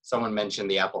someone mentioned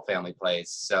the Apple Family Plays,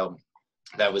 so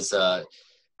that was a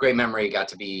great memory. Got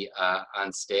to be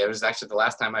on stage. It was actually the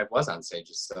last time I was on stage,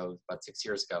 so about 6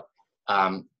 years ago,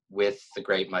 with the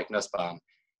great Mike Nussbaum.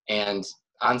 And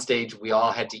on stage, we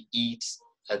all had to eat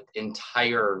an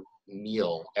entire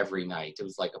meal every night. It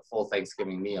was like a full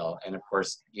Thanksgiving meal. And of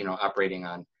course, operating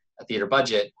on a theater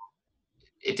budget,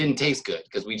 it didn't taste good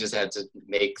because we just had to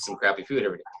make some crappy food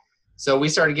every day. So we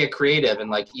started to get creative, and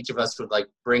like each of us would like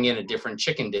bring in a different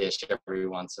chicken dish every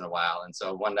once in a while. And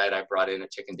so one night I brought in a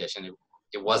chicken dish, and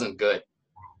it wasn't good.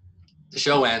 The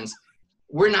show ends.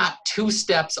 We're not 2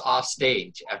 steps off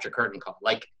stage after curtain call.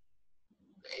 Like,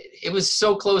 it was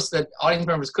so close that audience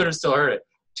members could have still heard it.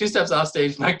 2 steps off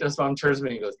stage, Mike Nussbaum turns to me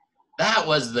and he goes, "That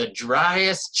was the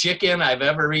driest chicken I've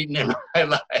ever eaten in my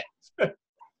life."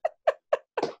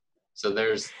 So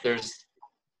there's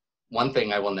one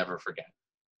thing I will never forget.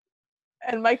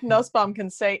 And Mike Nussbaum can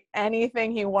say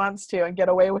anything he wants to and get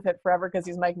away with it forever because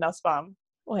he's Mike Nussbaum.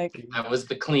 Like, that was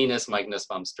the cleanest Mike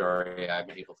Nussbaum story I've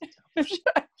been able to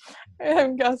tell.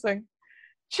 I'm guessing.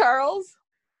 Charles?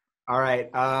 All right.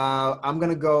 I'm going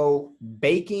to go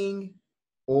baking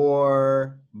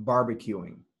or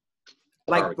barbecuing.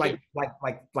 Like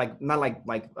not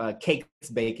like cakes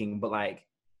baking, but like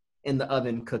in the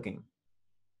oven cooking.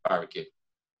 Barbecue.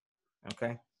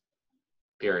 Okay.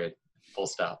 Period. Full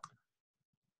stop.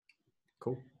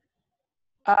 Cool.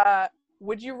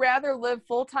 Would you rather live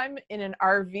full-time in an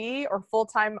RV or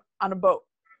full-time on a boat?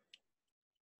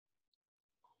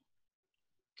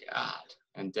 God,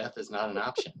 and death is not an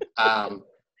option.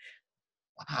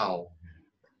 Wow.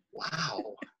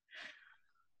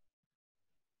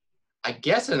 I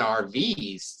guess an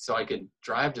RV, so I could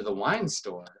drive to the wine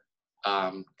store.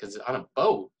 Because on a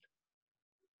boat,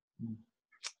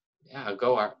 yeah, I'll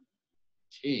go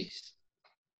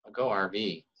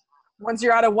RV. Once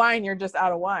you're out of wine, you're just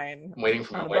out of wine. I'm waiting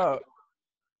for on my a wife. boat.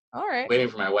 All right. Waiting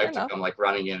for my wife Fair to enough. come like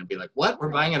running in and be like, "What? We're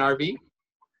buying an RV?"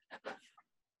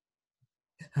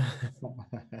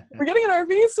 We're getting an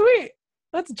RV? Sweet.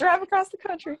 Let's drive across the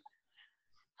country.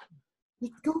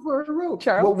 Let's go for a road.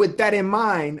 Charles? Well, with that in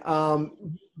mind,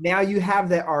 now you have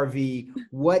that RV.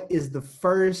 What is the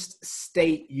first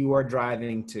state you are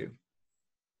driving to?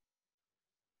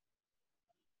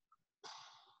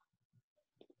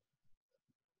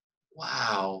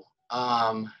 Wow.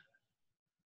 I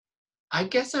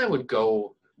guess I would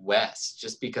go west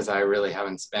just because I really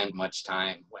haven't spent much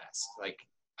time west. Like,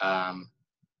 I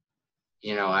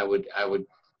would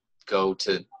go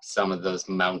to some of those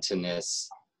mountainous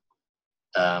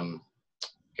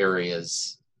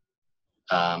areas.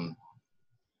 Out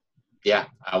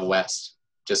west,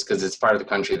 just because it's part of the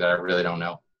country that I really don't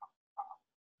know.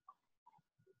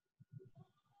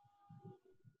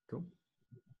 Cool.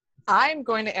 I'm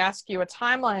going to ask you a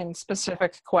timeline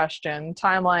specific question,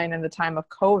 timeline in the time of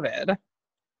COVID.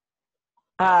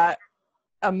 A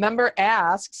member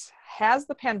asks, has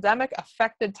the pandemic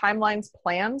affected Timeline's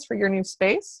plans for your new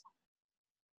space?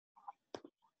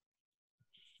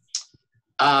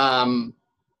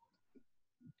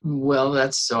 Well,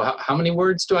 that's so. How many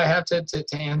words do I have to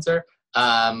answer?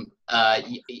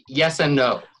 Yes and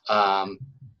no.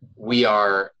 We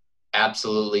are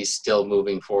absolutely still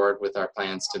moving forward with our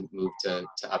plans to move to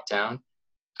Uptown.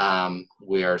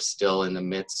 We are still in the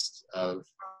midst of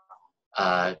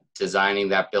designing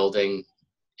that building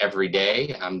every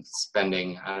day. I'm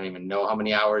spending, I don't even know how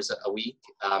many hours a week,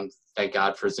 thank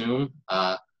God for Zoom,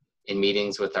 in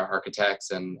meetings with our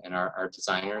architects and our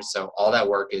designers. So all that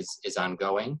work is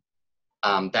ongoing.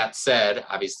 That said,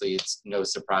 obviously it's no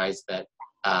surprise that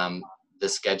the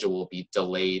schedule will be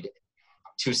delayed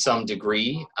to some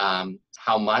degree.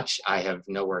 How much, I have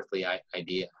no earthly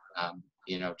idea.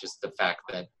 Just the fact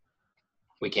that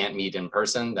we can't meet in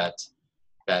person, that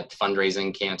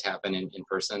fundraising can't happen in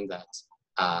person, that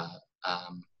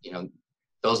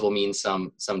those will mean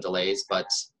some delays, but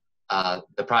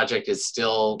the project is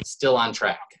still on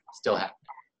track, still happening.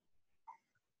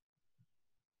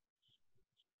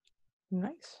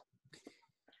 Nice.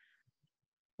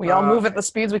 We all move at the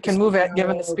speeds we can move at,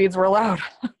 given the speeds we're allowed.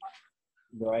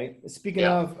 Right. Speaking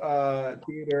of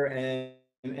theater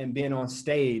and being on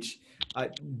stage,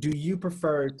 do you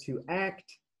prefer to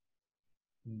act,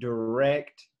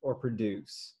 direct, or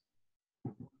produce?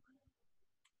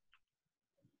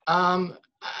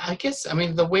 I guess,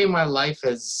 the way my life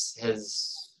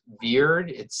has veered,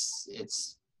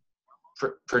 it's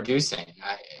producing.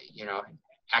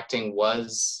 Acting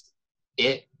was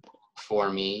it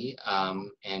for me.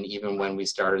 And even when we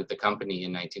started the company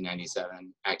in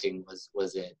 1997, acting was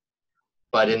it.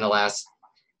 But in the last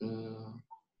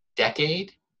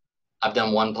decade, I've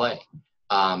done one play.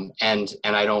 And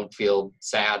I don't feel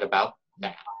sad about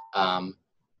that.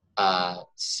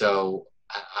 So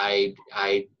I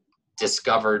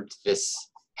discovered this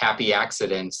happy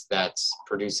accident that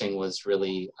producing was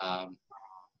really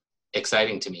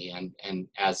exciting to me and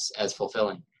as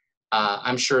fulfilling.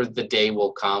 I'm sure the day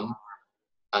will come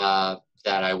that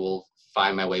I will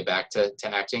find my way back to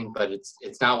acting, but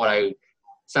it's not what I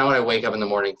wake up in the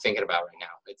morning thinking about right now.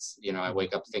 It's, I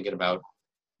wake up thinking about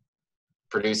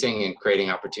producing and creating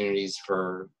opportunities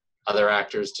for other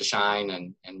actors to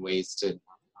shine and ways to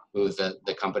move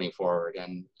the company forward.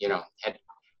 And,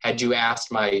 had you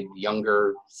asked my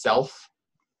younger self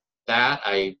that,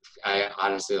 I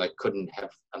honestly couldn't have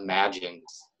imagined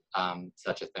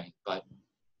such a thing. But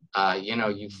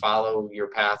you follow your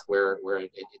path where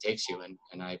it takes you, and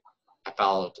I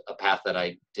followed a path that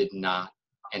I did not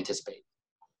anticipate.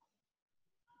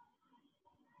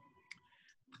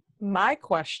 My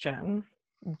question,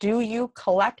 do you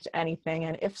collect anything,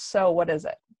 and if so, what is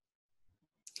it?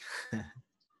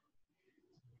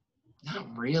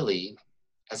 Not really.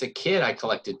 As a kid, I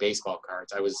collected baseball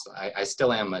cards. I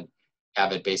still am an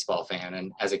avid baseball fan,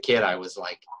 and as a kid, I was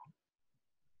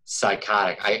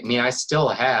psychotic. I still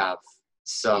have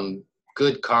some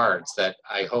good cards that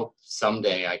I hope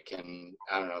someday I can,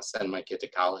 send my kid to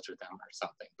college with them or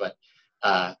something. But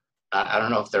I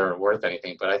don't know if they're worth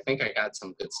anything, but I think I got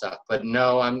some good stuff. But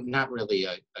no, I'm not really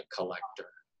a collector.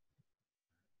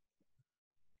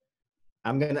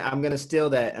 I'm gonna steal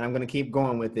that, and I'm gonna keep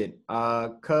going with it.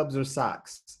 Cubs or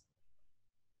Sox?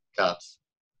 Cubs.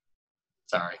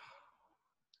 Sorry,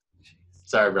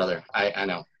 brother. I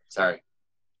know. Sorry.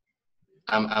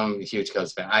 I'm a huge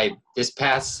Cubs fan. This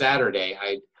past Saturday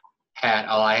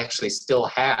I actually still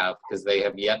have, because they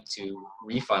have yet to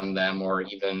refund them or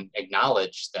even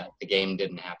acknowledge that the game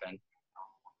didn't happen.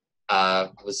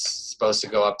 Was supposed to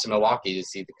go up to Milwaukee to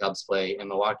see the Cubs play in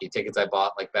Milwaukee. Tickets I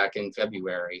bought like back in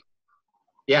February.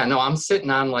 Yeah, no, I'm sitting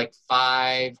on like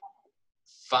five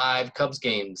Cubs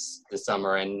games this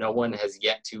summer, and no one has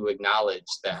yet to acknowledge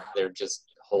that they're just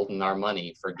holding our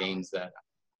money for games that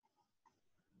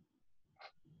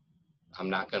I'm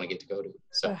not going to get to go to.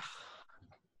 So,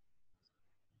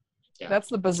 yeah. That's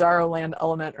the bizarro land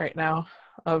element right now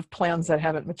of plans that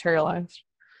haven't materialized.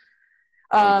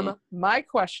 My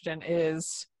question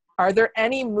is, are there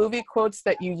any movie quotes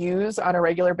that you use on a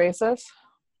regular basis?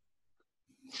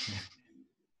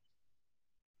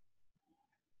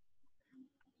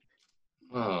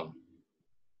 Oh,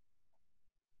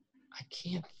 I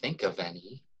can't think of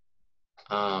any.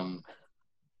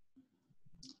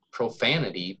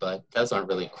 Profanity, but those aren't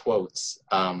really quotes.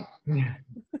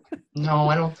 No,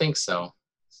 I don't think so.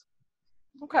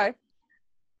 Okay.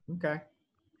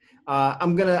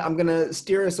 I'm gonna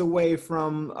steer us away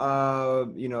from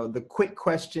the quick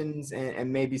questions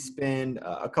and maybe spend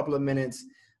a couple of minutes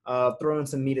throwing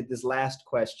some meat at this last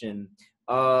question.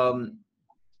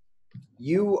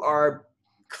 You are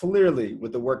clearly,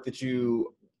 with the work that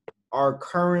you are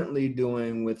currently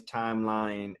doing with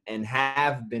Timeline and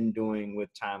have been doing with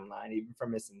Timeline, even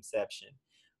from its inception,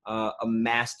 a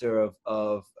master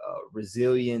of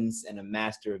resilience and a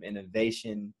master of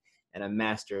innovation and a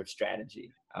master of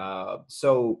strategy.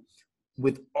 So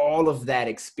with all of that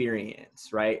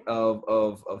experience, right,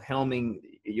 of helming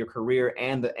your career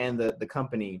and the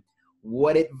company,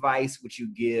 what advice would you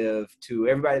give to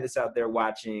everybody that's out there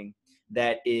watching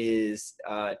that is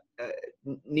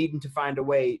needing to find a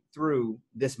way through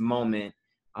this moment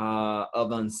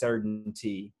of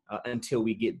uncertainty until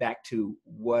we get back to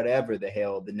whatever the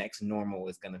hell the next normal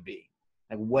is going to be?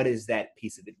 Like, what is that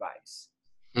piece of advice?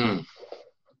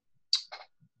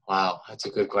 Wow, that's a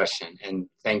good question. And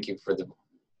thank you for the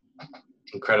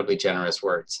incredibly generous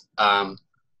words.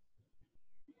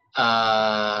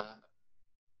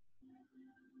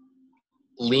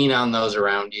 Lean on those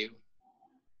around you.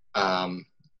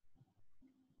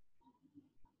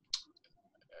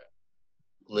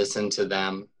 Listen to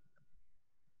them.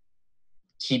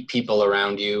 Keep people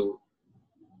around you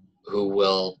who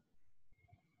will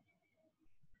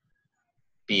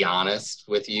be honest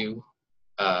with you,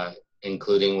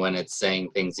 including when it's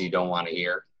saying things you don't want to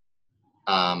hear.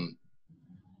 I've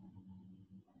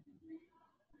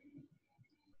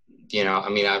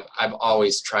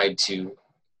always tried to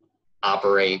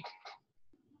operate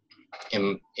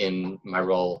in my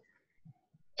role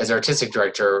as artistic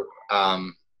director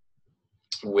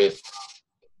with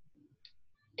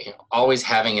always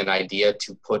having an idea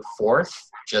to put forth,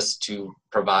 just to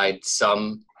provide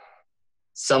some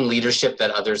leadership that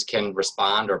others can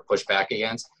respond or push back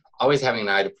against. Always having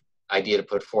an idea to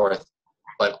put forth,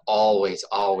 but always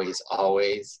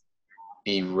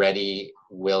be ready,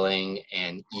 willing,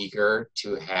 and eager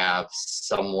to have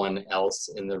someone else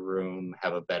in the room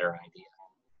have a better idea,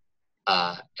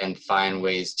 and find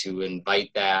ways to invite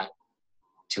that,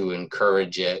 to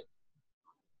encourage it,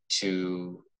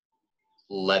 to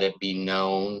let it be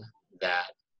known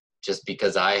that just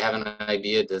because I have an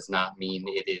idea does not mean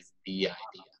it is the idea.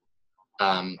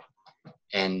 I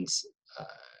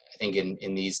think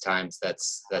in these times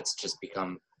that's just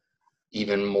become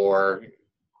even more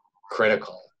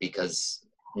critical, because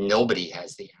nobody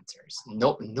has the answers.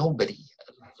 Nobody.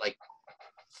 Like,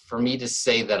 for me to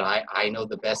say that I know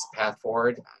the best path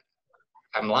forward,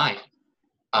 I'm lying.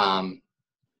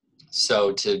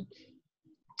 So to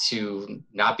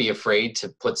not be afraid to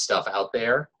put stuff out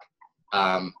there,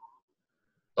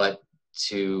 but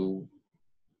to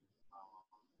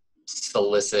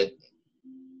solicit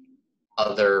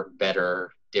other,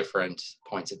 better, different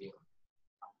points of view.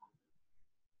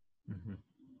 Mm-hmm.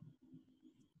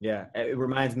 Yeah, it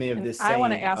reminds me of this I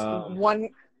want to ask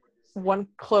one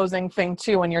closing thing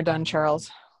too when you're done, Charles.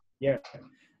 Yeah,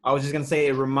 I was just gonna say,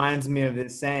 it reminds me of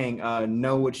this saying,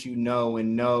 know what you know,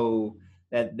 and know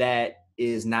that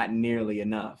is not nearly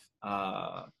enough.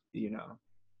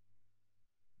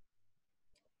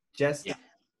 Jess? Yeah.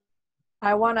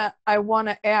 I wanna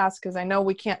ask, because I know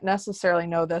we can't necessarily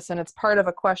know this, and it's part of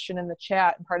a question in the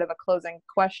chat, and part of a closing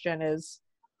question is,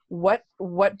 what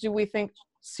do we think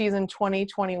season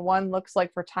 2021 looks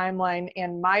like for Timeline?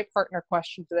 And my partner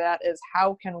question to that is,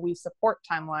 how can we support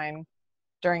Timeline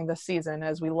during the season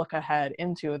as we look ahead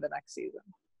into the next season?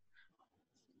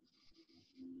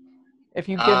 If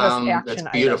you give us action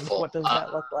items, what does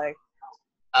that look like?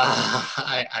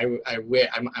 I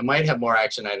might have more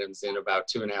action items in about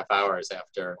 2.5 hours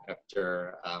after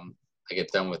I get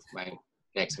done with my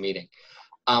next meeting.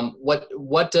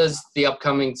 What does the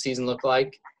upcoming season look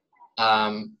like?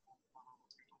 I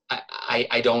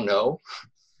don't know.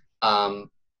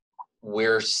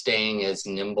 We're staying as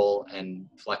nimble and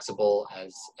flexible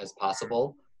as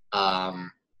possible.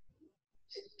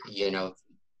 You know,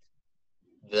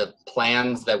 the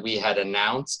plans that we had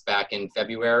announced back in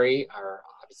February are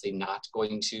obviously not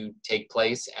going to take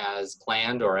place as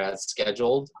planned or as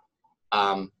scheduled,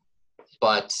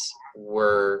 but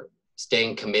we're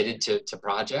staying committed to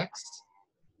projects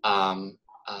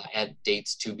at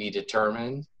dates to be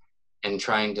determined, and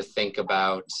trying to think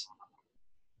about,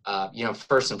 you know,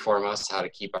 first and foremost, how to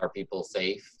keep our people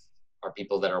safe, our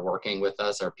people that are working with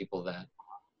us, our people that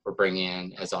we're bringing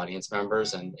in as audience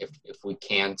members. And if we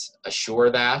can't assure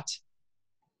that,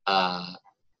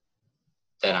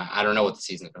 then I don't know what the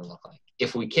season is going to look like.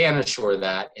 If we can assure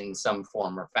that in some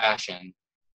form or fashion,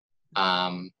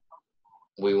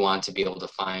 we want to be able to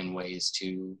find ways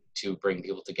to bring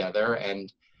people together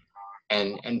and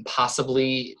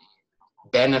possibly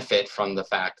benefit from the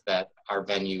fact that our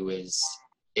venue is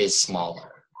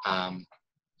smaller.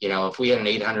 You know, if we had an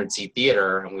 800-seat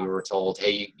theater and we were told,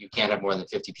 hey, you can't have more than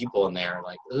 50 people in there,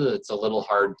 like, it's a little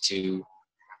hard to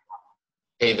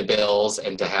pay the bills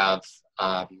and to have,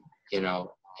 you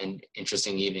know, an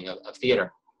interesting evening of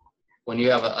theater. When you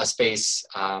have a space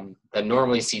that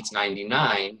normally seats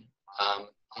 99,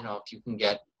 you know, if you can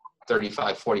get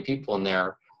 35, 40 people in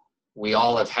there, we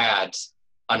all have had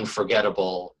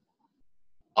unforgettable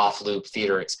off-loop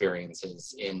theater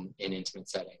experiences in intimate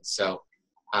settings. So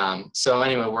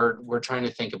anyway, we're trying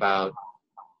to think about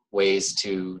ways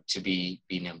to be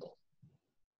nimble.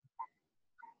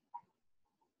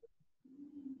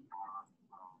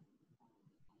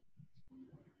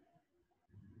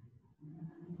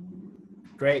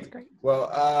 Great.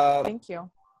 Well, Thank you.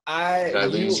 Did I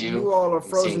lose you? You all are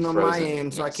frozen on my end,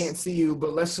 Yes. so I can't see you,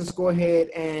 but let's just go ahead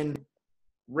and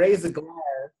raise a glass.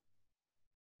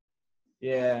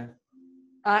 Yeah.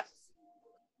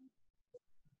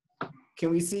 Can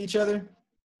we see each other?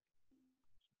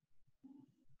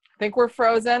 I think we're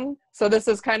frozen. So this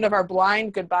is kind of our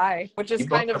blind goodbye, which is You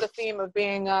kind both of the theme of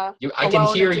being I alone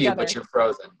can hear and you, together. but you're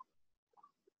frozen.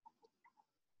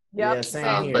 Yep, Yeah, same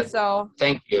same. here. But So,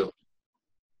 thank you.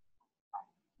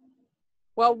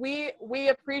 well, we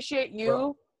appreciate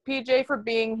you, PJ, for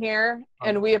being here,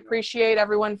 and we appreciate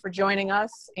everyone for joining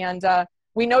us. And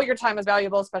we know your time is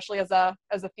valuable, especially as a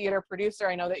theater producer.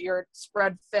 I know that you're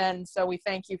spread thin, so we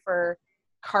thank you for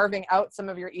carving out some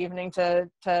of your evening to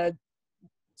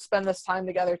spend this time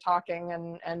together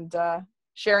talking and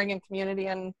sharing in community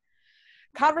and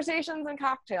conversations and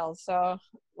cocktails. So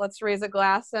let's raise a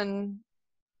glass and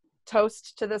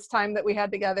toast to this time that we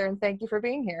had together, and thank you for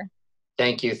being here.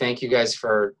 Thank you guys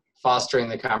for fostering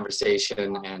the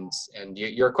conversation, and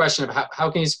your question of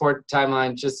how can you support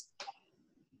Timeline. Just,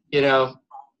 you know,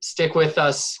 stick with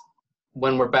us.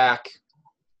 When we're back,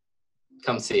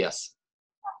 come see us.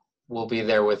 We'll be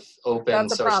there with open,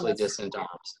 socially distant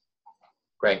arms.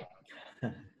 Great.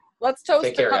 Let's toast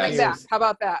Take to care, coming guys. back. How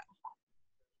about that?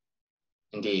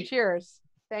 Indeed. Cheers.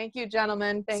 Thank you,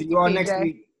 gentlemen. Thank See you, you all PJ. next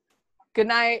week. Good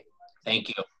night. Thank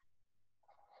you.